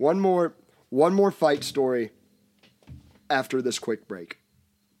 one more fight story after this quick break.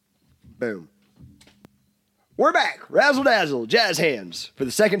 Boom. We're back. Razzle dazzle, jazz hands for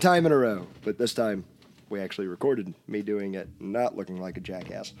the second time in a row, but this time we actually recorded me doing it, not looking like a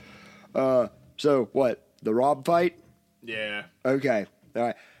jackass. So what? The Rob fight? Yeah. Okay. All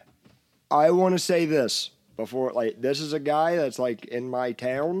right. I want to say this before, this is a guy that's in my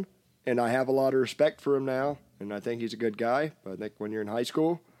town, and I have a lot of respect for him now, and I think he's a good guy. But I think when you're in high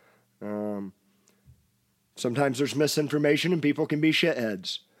school, sometimes there's misinformation and people can be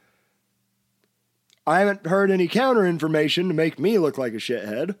shitheads. I haven't heard any counter information to make me look like a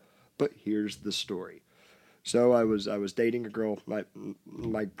shithead, but here's the story. So I was dating a girl,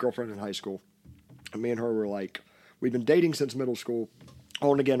 my girlfriend in high school, and me and her were we'd been dating since middle school,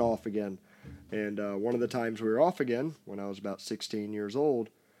 on again, off again. And one of the times we were off again, when I was about 16 years old,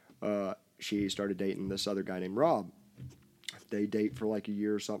 she started dating this other guy named Rob. They date for a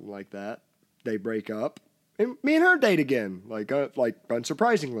year or something like that. They break up, and me and her date again,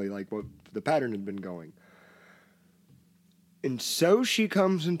 unsurprisingly, what the pattern had been going. And so she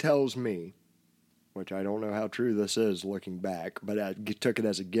comes and tells me, which I don't know how true this is looking back, but I took it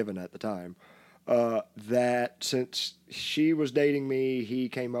as a given at the time, that since she was dating me, he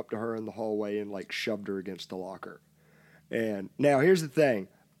came up to her in the hallway and shoved her against the locker. And now here's the thing.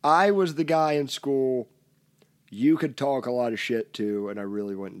 I was the guy in school you could talk a lot of shit to, and I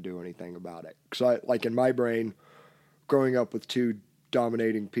really wouldn't do anything about it. Because in my brain, growing up with two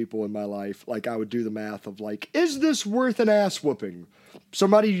dominating people in my life, I would do the math of is this worth an ass whooping?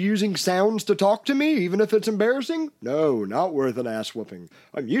 Somebody using sounds to talk to me, even if it's embarrassing? No, not worth an ass whooping.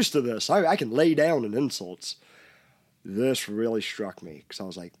 I'm used to this. I can lay down in insults. This really struck me because I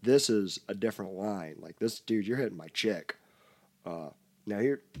was like, this is a different line. This dude, you're hitting my chick. Now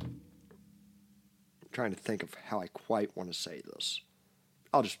here, I'm trying to think of how I quite want to say this.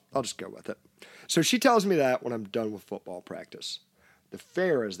 I'll just go with it. So she tells me that when I'm done with football practice. The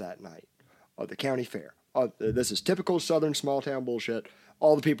fair is that night, the county fair. This is typical Southern small town bullshit.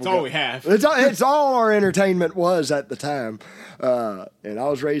 All the people. It's all we have. It's all our entertainment was at the time. And I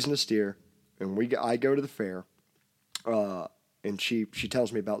was raising a steer, and I go to the fair, and she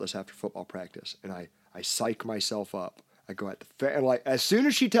tells me about this after football practice, and I psych myself up. I go at the fair, and as soon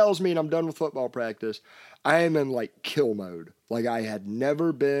as she tells me and I'm done with football practice, I am in kill mode. I had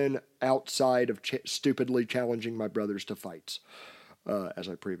never been outside of stupidly challenging my brothers to fights. as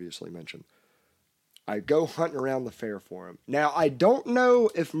I previously mentioned. I go hunting around the fair for him. Now, I don't know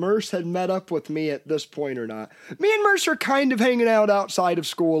if Merce had met up with me at this point or not. Me and Merce are kind of hanging out outside of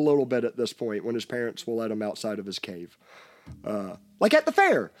school a little bit at this point when his parents will let him outside of his cave. Like at the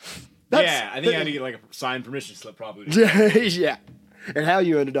fair. I think I had to get like a signed permission slip probably. Yeah. And how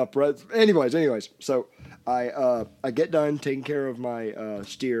you ended up... Anyways. So, I get done taking care of my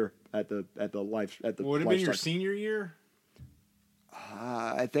steer at the life... Would it have been your senior year?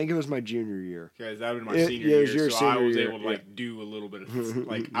 I think it was my junior year. Okay, that would have been my senior year. So I was able to do a little bit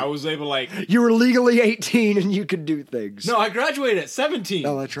of I was able to You were legally 18 and you could do things. No, I graduated at 17.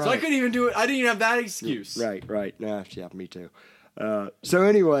 Oh, that's right. So I couldn't even do it. I didn't even have that excuse. Right. Nah, yeah, me too. So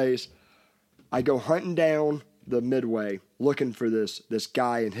anyways, I go hunting down the Midway looking for this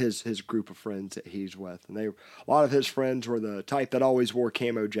guy and his group of friends that he's with. And a lot of his friends were the type that always wore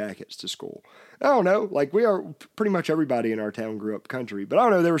camo jackets to school. I don't know, we are pretty much everybody in our town grew up country, but I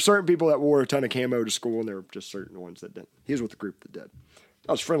don't know, there were certain people that wore a ton of camo to school and there were just certain ones that didn't. He was with the group that did.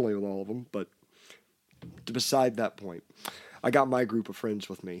 I was friendly with all of them, but beside that point, I got my group of friends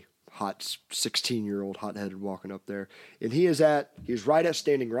with me. Hot 16-year-old hot-headed walking up there. And he's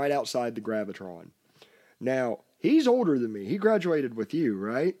standing right outside the Gravitron. Now, he's older than me. He graduated with you,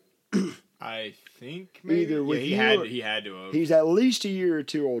 right? I think maybe. Either with he had to have. He's at least a year or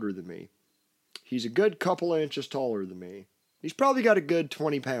two older than me. He's a good couple inches taller than me. He's probably got a good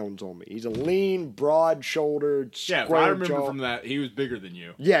 20 pounds on me. He's a lean, broad-shouldered, I remember from that, he was bigger than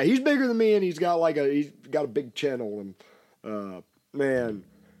you. Yeah, he's bigger than me, and he's got a big chin on him. Man,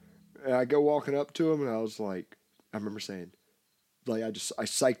 and I go walking up to him, and I remember saying, I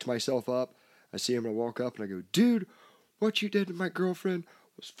psyched myself up. I see him, and I walk up, and I go, dude, what you did to my girlfriend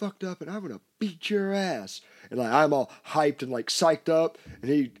was fucked up, and I'm going to beat your ass. And I'm all hyped and psyched up, and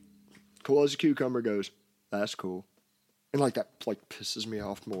he, cool as a cucumber, goes, that's cool. And that pisses me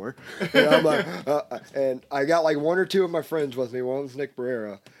off more. And I'm and I got one or two of my friends with me. One was Nick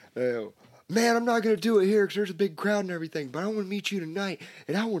Barrera. Man, I'm not going to do it here because there's a big crowd and everything, but I want to meet you tonight,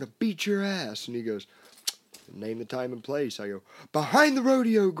 and I want to beat your ass. And he goes, name the time and place. I go, behind the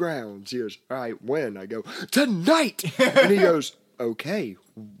rodeo grounds. He goes, all right, when? I go, tonight. And he goes, okay,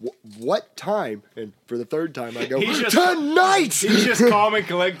 what time? And for the third time, I go, tonight. He's just calm and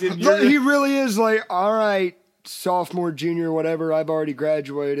collected. He really is all right, sophomore, junior, whatever. I've already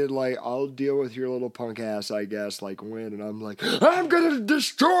graduated. I'll deal with your little punk ass, I guess. When? And I'm I'm going to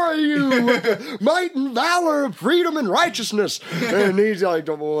destroy you with the might and valor of freedom and righteousness. And he's well,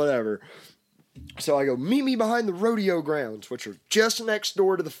 whatever. So I go, meet me behind the rodeo grounds, which are just next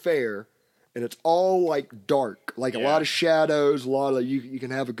door to the fair. And it's all dark, a lot of shadows, a lot of, you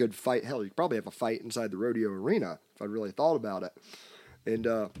can have a good fight. Hell, you could probably have a fight inside the rodeo arena if I really thought about it. And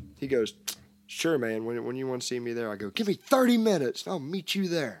he goes, sure, man, when you want to see me there, I go, give me 30 minutes, and I'll meet you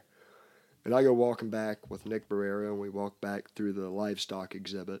there. And I go walking back with Nick Barrera, and we walk back through the livestock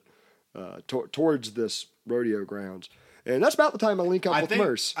exhibit towards this rodeo grounds. And that's about the time I link up with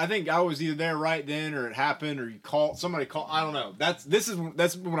Merce. I think I was either there right then, or it happened, or somebody called. I don't know. That's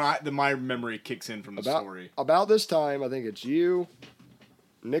when my memory kicks in from the story. About this time, I think it's you,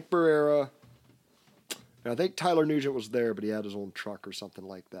 Nick Barrera, and I think Tyler Nugent was there, but he had his own truck or something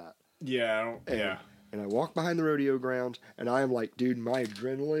like that. Yeah, And I walk behind the rodeo grounds, and I am dude, my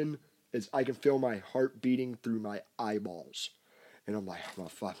adrenaline is, I can feel my heart beating through my eyeballs. And I'm I'm going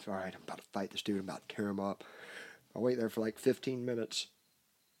to fuck, all right, I'm about to fight this dude, I'm about to tear him up. I wait there for 15 minutes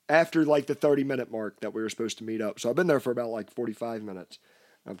after the 30-minute mark that we were supposed to meet up. So I've been there for about 45 minutes.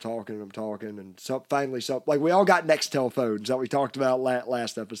 I'm talking, and finally, we all got Nextel phones that we talked about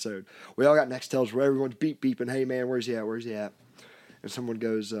last episode. We all got Nextels where everyone's beeping, hey man, where's he at? And someone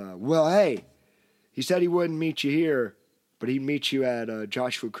goes, well, hey, he said he wouldn't meet you here, but he'd meet you at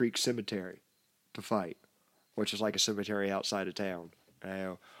Joshua Creek Cemetery to fight, which is a cemetery outside of town. And I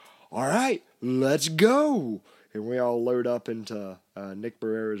go, all right, let's go. And we all load up into Nick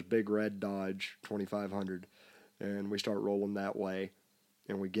Barrera's big red Dodge 2500, and we start rolling that way.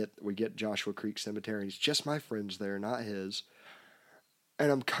 And we get Joshua Creek Cemetery. It's just my friends there, not his. And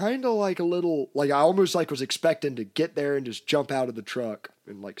I'm kind of a little, I almost was expecting to get there and just jump out of the truck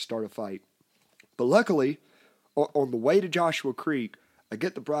and start a fight. But luckily, on the way to Joshua Creek, I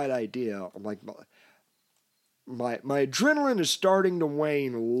get the bright idea. I'm my adrenaline is starting to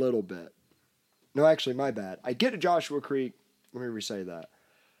wane a little bit. No, actually, my bad. I get to Joshua Creek. Let me re-say that.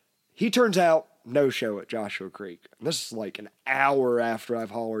 He turns out no show at Joshua Creek. And this is an hour after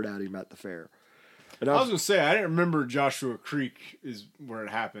I've hollered at him at the fair. And I was going to say, I didn't remember Joshua Creek is where it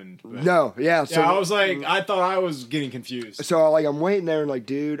happened. No, yeah. So, I was I thought I was getting confused. So, I'm waiting there and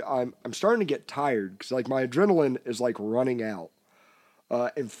dude, I'm starting to get tired because, my adrenaline is, running out.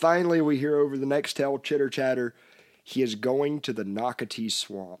 And finally, we hear over the next tail chitter chatter, he is going to the Nocatee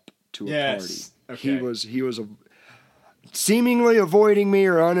Swamp to a party. Okay. He was seemingly avoiding me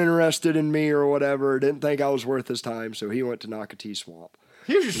or uninterested in me or whatever. Didn't think I was worth his time, so he went to Nocatee Swamp.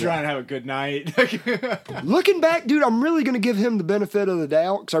 He was just trying to have a good night. Looking back, dude, I'm really going to give him the benefit of the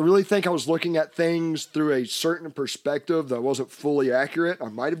doubt because I really think I was looking at things through a certain perspective that wasn't fully accurate. I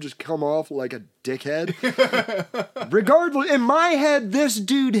might have just come off like a dickhead. Regardless, in my head, this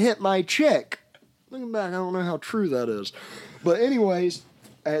dude hit my chick. Looking back, I don't know how true that is. But anyways,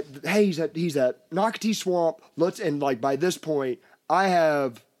 he's at Nocatee Swamp. By this point, I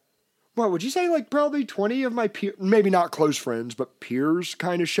have... What would you say? Like probably 20 of my peers, maybe not close friends, but peers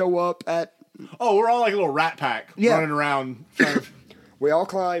kind of show up at. Oh, we're all like a little rat pack running around. We all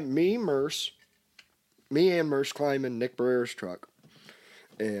climb. Me and Merce climb in Nick Barrera's truck,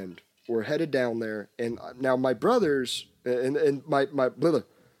 and we're headed down there. And now my brothers and my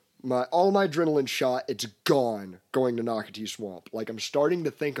all my adrenaline shot. It's gone going to Nocatee Swamp. Like I'm starting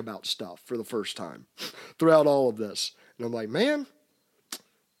to think about stuff for the first time throughout all of this, and I'm like, man.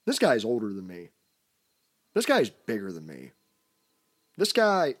 This guy's older than me. This guy's bigger than me. This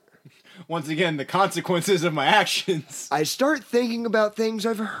guy... Once again, the consequences of my actions. I start thinking about things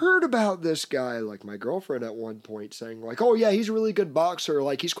I've heard about this guy. Like my girlfriend at one point saying like, oh yeah, he's a really good boxer.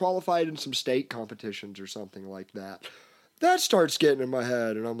 Like he's qualified in some state competitions or something like that. That starts getting in my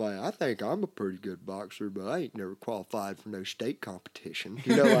head. And I'm like, I think I'm a pretty good boxer, but I ain't never qualified for no state competition.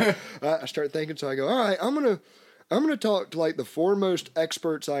 You know, I start thinking, so I go, all right, I'm going to talk to like the foremost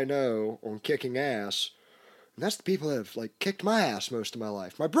experts I know on kicking ass. And that's the people that have like kicked my ass most of my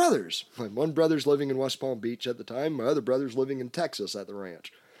life. My brothers. My one brother's living in West Palm Beach at the time. My other brother's living in Texas at the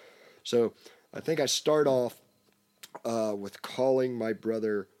ranch. So I think I start off with calling my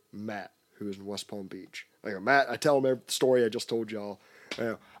brother Matt, who is in West Palm Beach. I go, Matt, I tell him the story I just told y'all.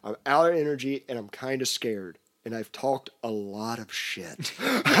 I'm out of energy and I'm kind of scared. And I've talked a lot of shit.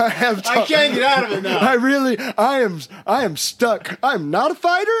 I can't get out of it now. I am stuck. I'm not a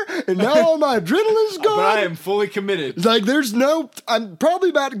fighter, and now all my adrenaline's gone. But I am fully committed. Like, I'm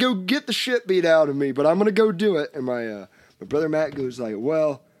probably about to go get the shit beat out of me, but I'm going to go do it. And my brother Matt goes like,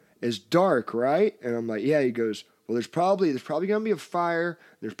 well, it's dark, right? And I'm like, yeah. He goes, well, there's probably going to be a fire.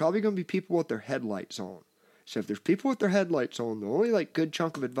 There's probably going to be people with their headlights on. So if there's people with their headlights on, the only like good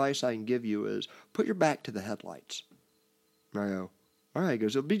chunk of advice I can give you is put your back to the headlights. And I go, all right. He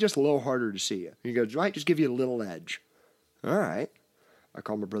goes, it'll be just a little harder to see you. He goes, might just give you a little edge. All right. I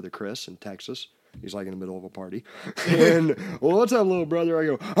call my brother Chris in Texas. He's like in the middle of a party. And, well, what's up, little brother? I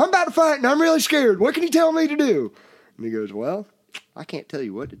go, I'm about to fight and I'm really scared. What can you tell me to do? And he goes, well, I can't tell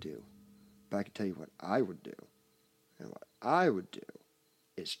you what to do, but I can tell you what I would do. And what I would do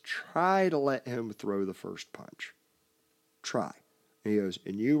is try to let him throw the first punch. Try. And he goes,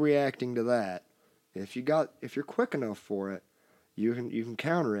 and you reacting to that, if you're quick enough for it, you can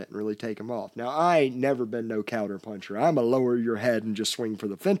counter it and really take him off. Now, I ain't never been no counter puncher. I'm a lower your head and just swing for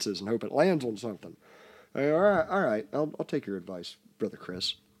the fences and hope it lands on something. I go, all right, I'll take your advice, Brother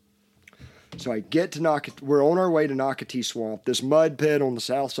Chris. So I get to we're on our way to Nocatee Swamp, this mud pit on the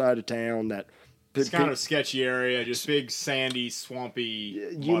south side of town that... It's kind of a sketchy area, just big, sandy, swampy.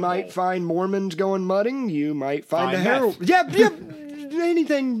 You might hole. find Mormons going mudding. You might find a heroin. Yeah,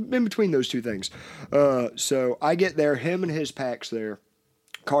 anything in between those two things. So I get there, him and his pack's there.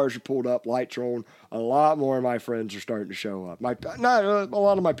 Cars are pulled up, lights are on. A lot more of my friends are starting to show up. Not a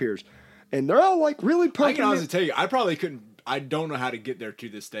lot of my peers. And they're all like really pumping. I can honestly tell you, I probably couldn't. I don't know how to get there to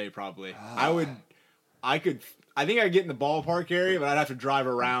this day, probably. I think I'd get in the ballpark area, but I'd have to drive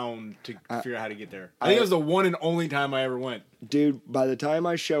around to figure out how to get there. I think it was the one and only time I ever went. Dude, by the time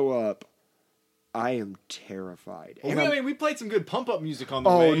I show up, I am terrified. Well, we played some good pump-up music on the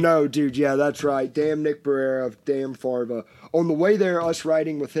way. Oh, no, dude. Yeah, that's right. Damn Nick Barrera. Damn Farva. On the way there, us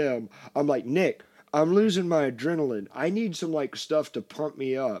riding with him, I'm like, Nick, I'm losing my adrenaline. I need some like stuff to pump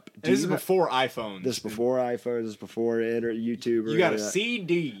me up. This is before iPhones. This is before iPhones. This is before YouTube. You got a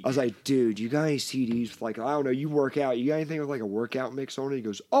CD. I was like, dude, you got any CDs with like, I don't know, you work out. You got anything with like a workout mix on it? He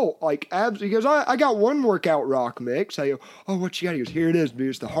goes, oh, like abs. He goes, I got one workout rock mix. I go, oh, what you got? He goes, here it is,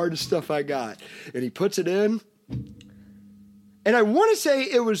 dude. It's the hardest stuff I got. And he puts it in. And I want to say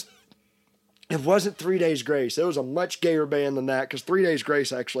it wasn't 3 Days Grace. It was a much gayer band than that because 3 Days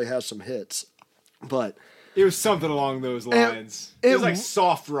Grace actually has some hits. But it was something along those lines. It was like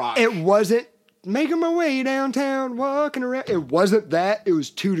soft rock. It wasn't making my way downtown, walking around. It wasn't that. It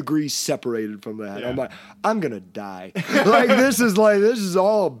was 2 degrees separated from that. Yeah. I'm like, I'm gonna die. This is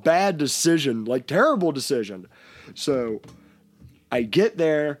all a bad decision, like terrible decision. So I get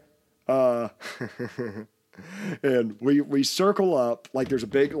there. And we circle up, like there's a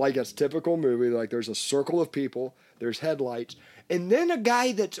big, like it's typical movie, like there's a circle of people, there's headlights, and then a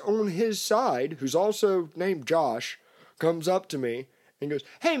guy that's on his side, who's also named Josh, comes up to me and goes,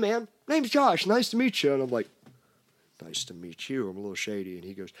 "Hey man, name's Josh, nice to meet you." And I'm like, "Nice to meet you, I'm a little shady." And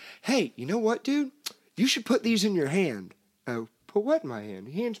he goes, "Hey, you know what, dude? You should put these in your hand." Oh, put what in my hand?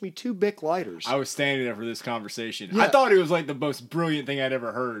 He hands me 2 Bic lighters. I was standing there for this conversation. Yeah. I thought it was like the most brilliant thing I'd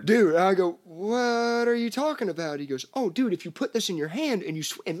ever heard. Dude, and I go, "What are you talking about?" He goes, "Oh, dude, if you put this in your hand and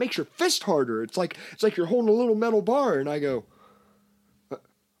it makes your fist harder. It's like you're holding a little metal bar." And I go,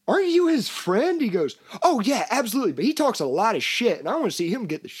 "Aren't you his friend?" He goes, "Oh yeah, absolutely. But he talks a lot of shit, and I want to see him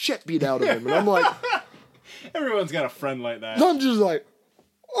get the shit beat out of him." And I'm like, Everyone's got a friend like that. I'm just like,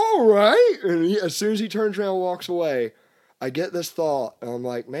 "All right." And as soon as he turns around and walks away, I get this thought, and I'm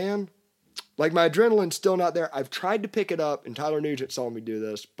like, man, like my adrenaline's still not there. I've tried to pick it up, and Tyler Nugent saw me do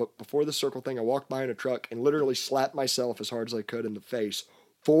this, but before the circle thing, I walked behind a truck and literally slapped myself as hard as I could in the face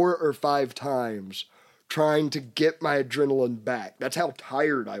 4 or 5 times trying to get my adrenaline back. That's how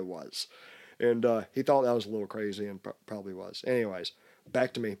tired I was. And he thought that was a little crazy, and probably was. Anyways,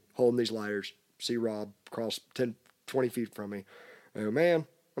 back to me, holding these lighters. See Rob across 10, 20 feet from me. I go, "Man,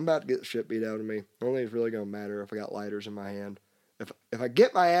 I'm about to get the shit beat out of me. The only thing that's really going to matter if I got lighters in my hand. If I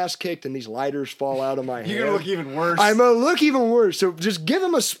get my ass kicked and these lighters fall out of my hand, You're going to look even worse. I'm going to look even worse. So just give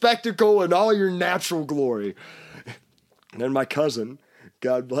him a spectacle in all your natural glory." And then my cousin,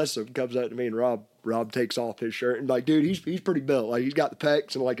 God bless him, comes up to me, and Rob takes off his shirt, and like, dude, he's pretty built. Like, he's got the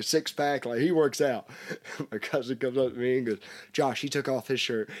pecs and like a 6-pack. Like, he works out. My cousin comes up to me and goes, "Josh, he took off his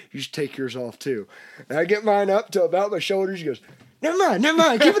shirt. You should take yours off too." And I get mine up to about my shoulders. He goes, Never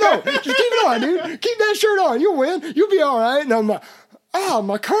mind. Keep it on. Just keep it on, dude. Keep that shirt on. You'll win. You'll be all right." And I'm like,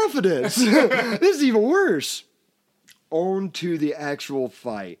 my confidence. This is even worse. On to the actual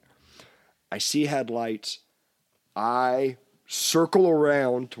fight. I see headlights. I circle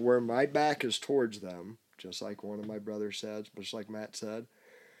around to where my back is towards them, just like one of my brothers said, just like Matt said.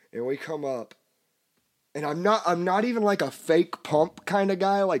 And we come up. And I'm not even like a fake pump kind of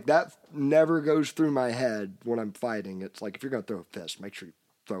guy. Like, that never goes through my head when I'm fighting. It's like, if you're going to throw a fist, make sure you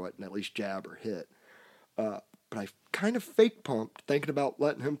throw it and at least jab or hit. But I kind of fake pumped, thinking about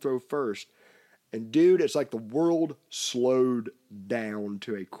letting him throw first. And dude, it's like the world slowed down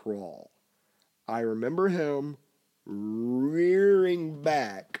to a crawl. I remember him rearing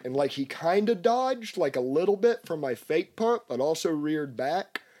back. And like, he kind of dodged like a little bit from my fake pump, but also reared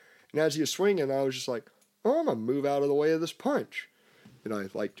back. And as he was swinging, I was just like, "Oh, I'm going to move out of the way of this punch." And I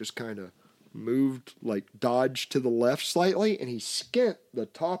like just kind of moved, like dodged to the left slightly, and he skint the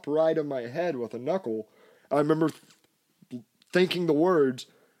top right of my head with a knuckle. I remember thinking the words,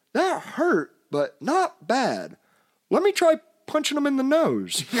 "That hurt, but not bad. Let me try punching him in the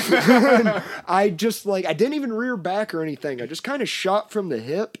nose." I just I didn't even rear back or anything. I just kind of shot from the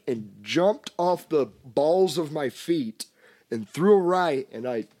hip and jumped off the balls of my feet and threw a right. And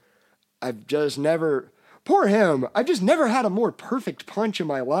I've just never, poor him, I've just never had a more perfect punch in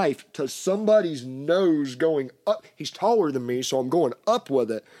my life to somebody's nose going up. He's taller than me, so I'm going up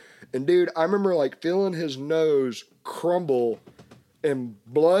with it. And dude, I remember like feeling his nose crumble and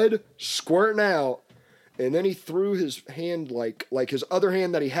blood squirting out. And then he threw his hand like his other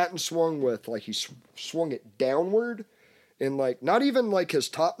hand that he hadn't swung with, like he swung it downward. And like, not even like his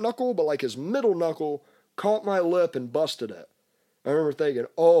top knuckle, but like his middle knuckle caught my lip and busted it. I remember thinking,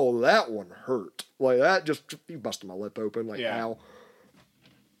 "Oh, that one hurt." Like, that just, he busted my lip open, like, yeah. Ow.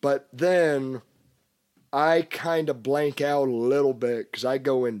 But then I kind of blank out a little bit because I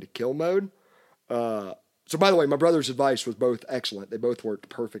go into kill mode. So, by the way, my brother's advice was both excellent. They both worked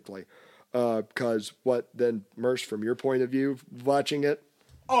perfectly. Because what then, Merce, from your point of view, watching it?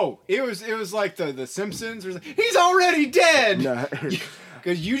 Oh, it was like the Simpsons. He's already dead! No.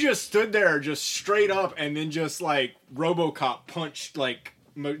 Because you just stood there just straight up and then just like RoboCop punched like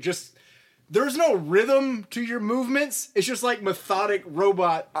just there's no rhythm to your movements. It's just like methodic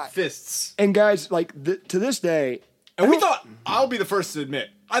robot fists. And guys, like to this day, and we thought, I'll be the first to admit,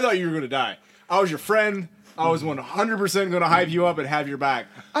 I thought you were going to die. I was your friend. I was 100% going to hype you up and have your back.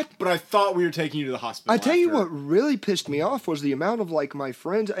 But I thought we were taking you to the hospital. I tell you what really pissed me off was the amount of like my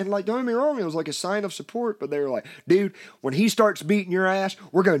friends, and like, don't get me wrong, it was like a sign of support, but they were like, "Dude, when he starts beating your ass,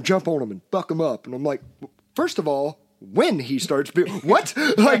 we're going to jump on him and fuck him up." And I'm like, first of all, when he starts beating, what?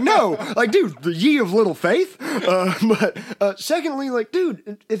 Like, no, like, dude, the ye of little faith. But secondly, like,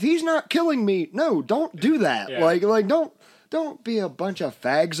 dude, if he's not killing me, no, don't do that. Yeah. Like, don't be a bunch of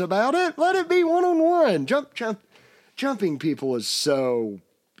fags about it. Let it be one-on-one. Jumping people is so...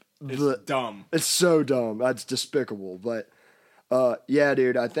 It's dumb. It's so dumb. That's despicable. But, yeah,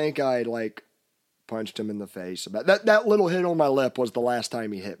 dude, I think I, like, punched him in the face. That little hit on my lip was the last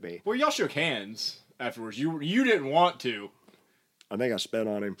time he hit me. Well, y'all shook hands afterwards. You didn't want to. I think I spit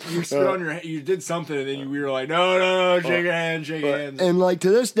on him. You spit on your. You did something, and then we were like, no, shake hands. And like to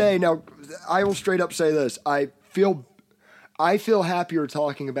this day, now I will straight up say this: I feel happier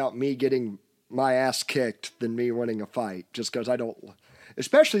talking about me getting my ass kicked than me winning a fight, just because I don't.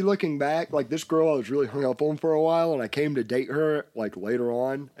 Especially looking back, like this girl I was really hung up on for a while, and I came to date her like later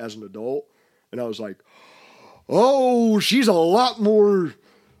on as an adult, and I was like, oh, she's a lot more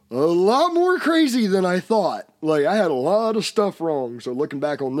crazy than I thought. Like, I had a lot of stuff wrong. So looking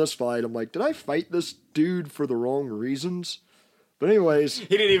back on this fight, I'm like, did I fight this dude for the wrong reasons? But anyways, he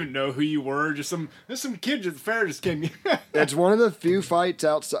didn't even know who you were. Just some kid at the fair just came. It's one of the few fights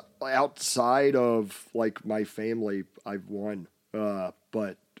outside of like my family I've won.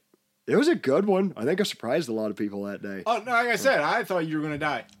 But it was a good one. I think I surprised a lot of people that day. Oh, no, like I said, I thought you were going to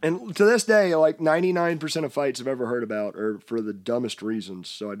die. And to this day, like 99% of fights I've ever heard about are for the dumbest reasons.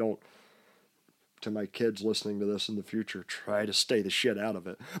 So I don't, to my kids listening to this in the future, try to stay the shit out of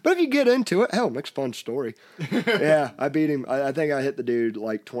it. But if you get into it, hell, makes a fun story. Yeah, I beat him. I think I hit the dude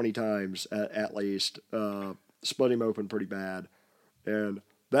like 20 times at least. Split him open pretty bad. And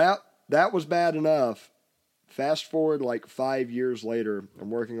that was bad enough. Fast forward like 5 years later, I'm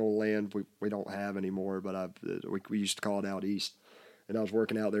working on land we don't have anymore, but we used to call it out east. And I was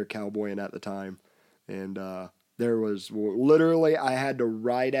working out there cowboying at the time. And there was literally, I had to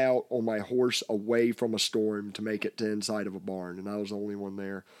ride out on my horse away from a storm to make it to inside of a barn. And I was the only one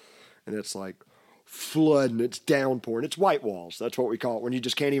there. And it's like flooding, it's downpouring. It's white walls. That's what we call it when you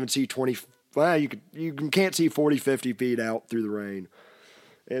just can't even see 20, well, you can't see 40, 50 feet out through the rain.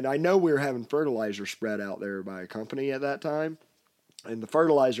 And I know we were having fertilizer spread out there by a company at that time. And the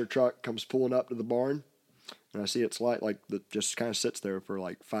fertilizer truck comes pulling up to the barn. And I see it's just kind of sits there for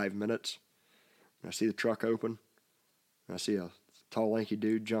like 5 minutes. And I see the truck open. And I see a tall, lanky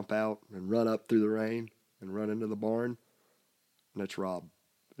dude jump out and run up through the rain and run into the barn. And it's Rob.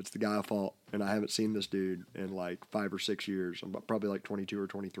 It's the guy I fought. And I haven't seen this dude in like 5 or 6 years. I'm probably like 22 or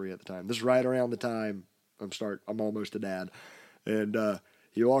 23 at the time. This is right around the time I'm almost a dad. And,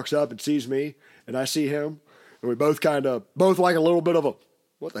 he walks up and sees me, and I see him, and we both like a little bit of a,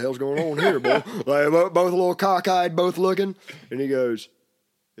 what the hell's going on here, boy? Like, both a little cockeyed, both looking. And he goes,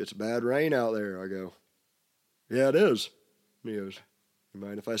 it's a bad rain out there. I go, yeah, it is. And he goes, you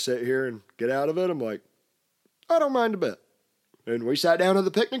mind if I sit here and get out of it? I'm like, I don't mind a bit. And we sat down at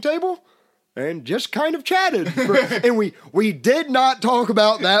the picnic table and just kind of chatted. And we did not talk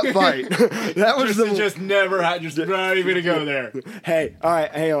about that fight. That was just never had, just not even to go there. Hey, all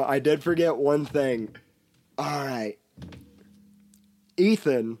right, hang on. I did forget one thing. All right.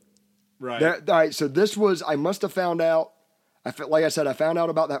 Ethan. Right. All right, so this was, I must have found out, like I said, I found out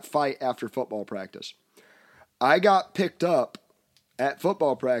about that fight after football practice. I got picked up at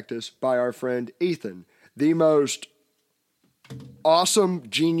football practice by our friend Ethan, the most awesome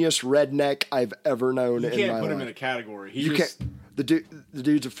genius redneck I've ever known in my life. You can't put him in a category. The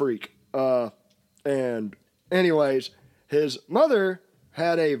dude's a freak. And anyways, his mother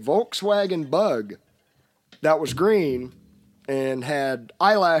had a Volkswagen Bug that was green and had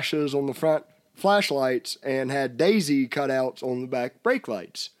eyelashes on the front flashlights and had daisy cutouts on the back brake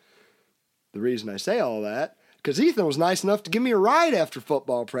lights. The reason I say all that, because Ethan was nice enough to give me a ride after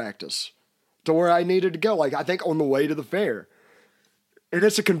football practice to where I needed to go. Like, I think on the way to the fair. And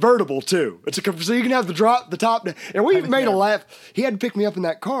it's a convertible, too. So you can have the top. And we made a laugh. He had to pick me up in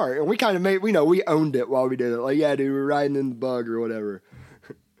that car. And we kind of we owned it while we did it. Like, yeah, dude, we're riding in the Bug or whatever.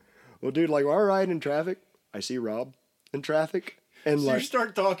 Well, dude, like, while we're riding in traffic, I see Rob in traffic. And so you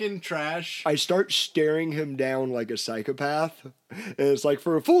start talking trash. I start staring him down like a psychopath. And it's like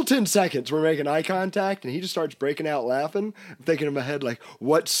for a full 10 seconds, we're making eye contact. And he just starts breaking out laughing. I'm thinking in my head, like,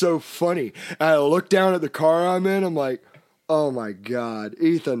 what's so funny? And I look down at the car I'm in. I'm like, oh my God,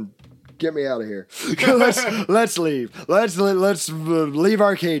 Ethan, get me out of here. Let's leave. Let's leave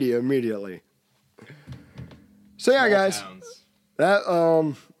Arcadia immediately. So yeah, guys, that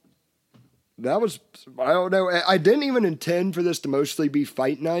was, I don't know. I didn't even intend for this to mostly be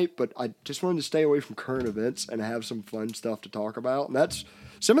fight night, but I just wanted to stay away from current events and have some fun stuff to talk about. And that's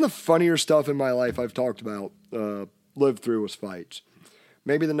some of the funnier stuff in my life I've talked about, lived through was fights.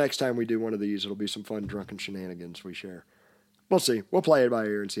 Maybe the next time we do one of these, it'll be some fun drunken shenanigans we share. We'll see. We'll play it by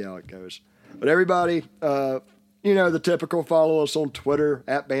ear and see how it goes. But everybody, the typical, follow us on Twitter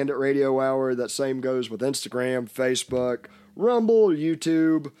at Bandit Radio Hour. That same goes with Instagram, Facebook, Rumble,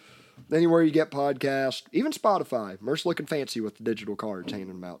 YouTube, anywhere you get podcasts, even Spotify. Merce looking fancy with the digital cards, handing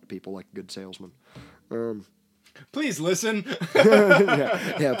them out to people like a good salesman. Please listen.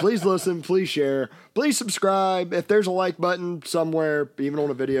 yeah, please listen. Please share. Please subscribe. If there's a like button somewhere, even on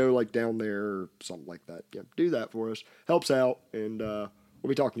a video like down there or something like that, yeah, do that for us. Helps out. And we'll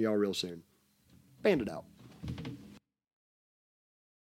be talking to y'all real soon. Bandit out.